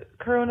 sure that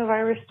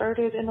coronavirus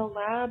started in a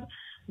lab,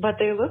 but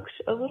they looked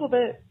a little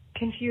bit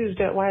confused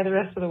at why the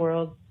rest of the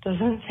world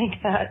doesn't think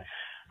that.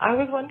 I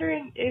was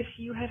wondering if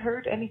you had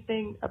heard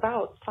anything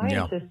about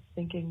scientists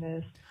thinking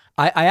this.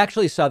 I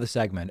actually saw the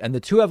segment, and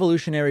the two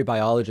evolutionary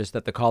biologists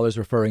that the caller's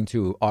referring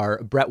to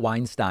are Brett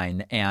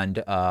Weinstein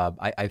and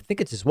I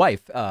think it's his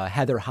wife,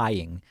 Heather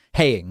Haying.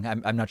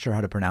 I'm not sure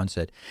how to pronounce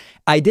it.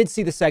 I did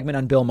see the segment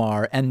on Bill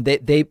Maher, and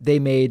they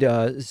made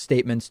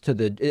statements to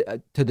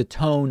the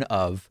tone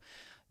of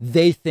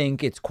they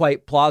think it's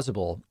quite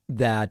plausible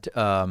that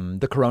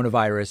the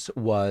coronavirus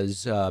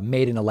was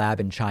made in a lab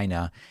in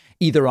China.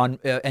 Either on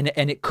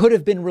and it could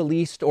have been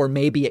released or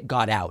maybe it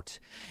got out.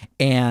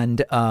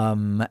 And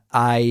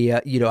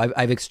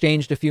I've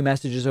exchanged a few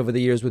messages over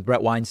the years with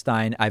Brett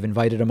Weinstein. I've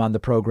invited him on the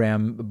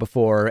program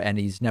before and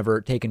he's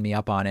never taken me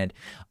up on it.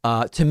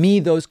 To me,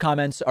 those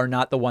comments are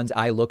not the ones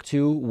I look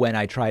to when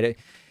I try to,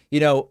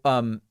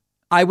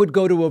 I would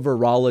go to a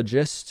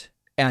virologist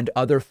and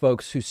other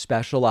folks who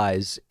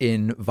specialize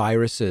in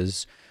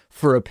viruses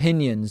for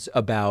opinions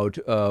about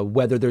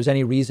whether there's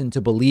any reason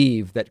to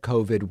believe that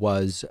COVID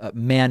was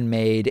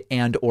man-made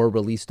and or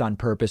released on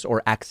purpose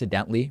or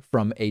accidentally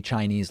from a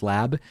Chinese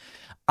lab.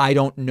 I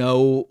don't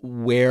know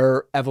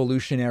where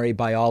evolutionary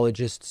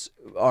biologists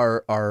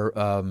are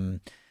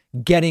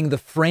getting the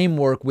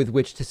framework with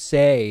which to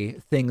say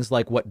things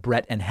like what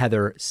Brett and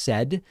Heather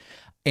said.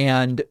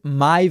 And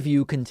my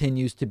view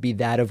continues to be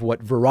that of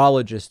what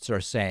virologists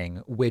are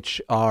saying,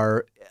 which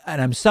are,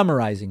 and I'm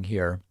summarizing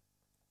here,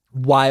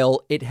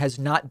 while it has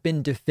not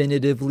been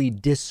definitively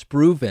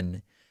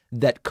disproven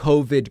that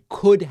COVID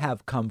could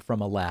have come from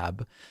a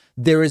lab,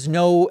 there is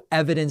no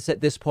evidence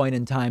at this point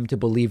in time to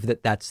believe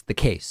that that's the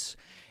case.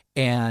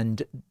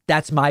 And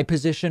that's my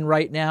position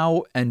right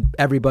now. And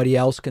everybody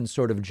else can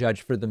sort of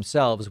judge for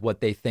themselves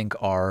what they think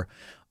are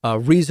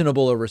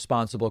reasonable or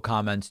responsible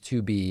comments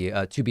to be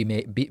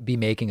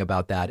making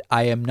about that.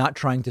 I am not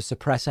trying to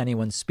suppress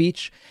anyone's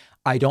speech.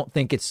 I don't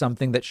think it's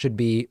something that should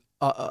be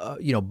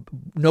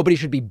nobody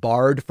should be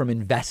barred from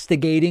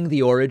investigating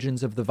the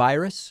origins of the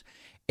virus.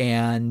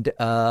 And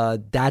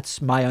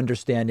that's my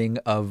understanding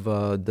of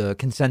the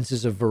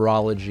consensus of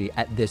virology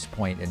at this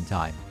point in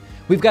time.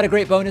 We've got a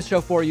great bonus show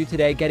for you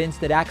today. Get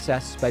instant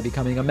access by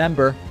becoming a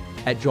member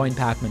at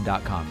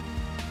joinpacman.com.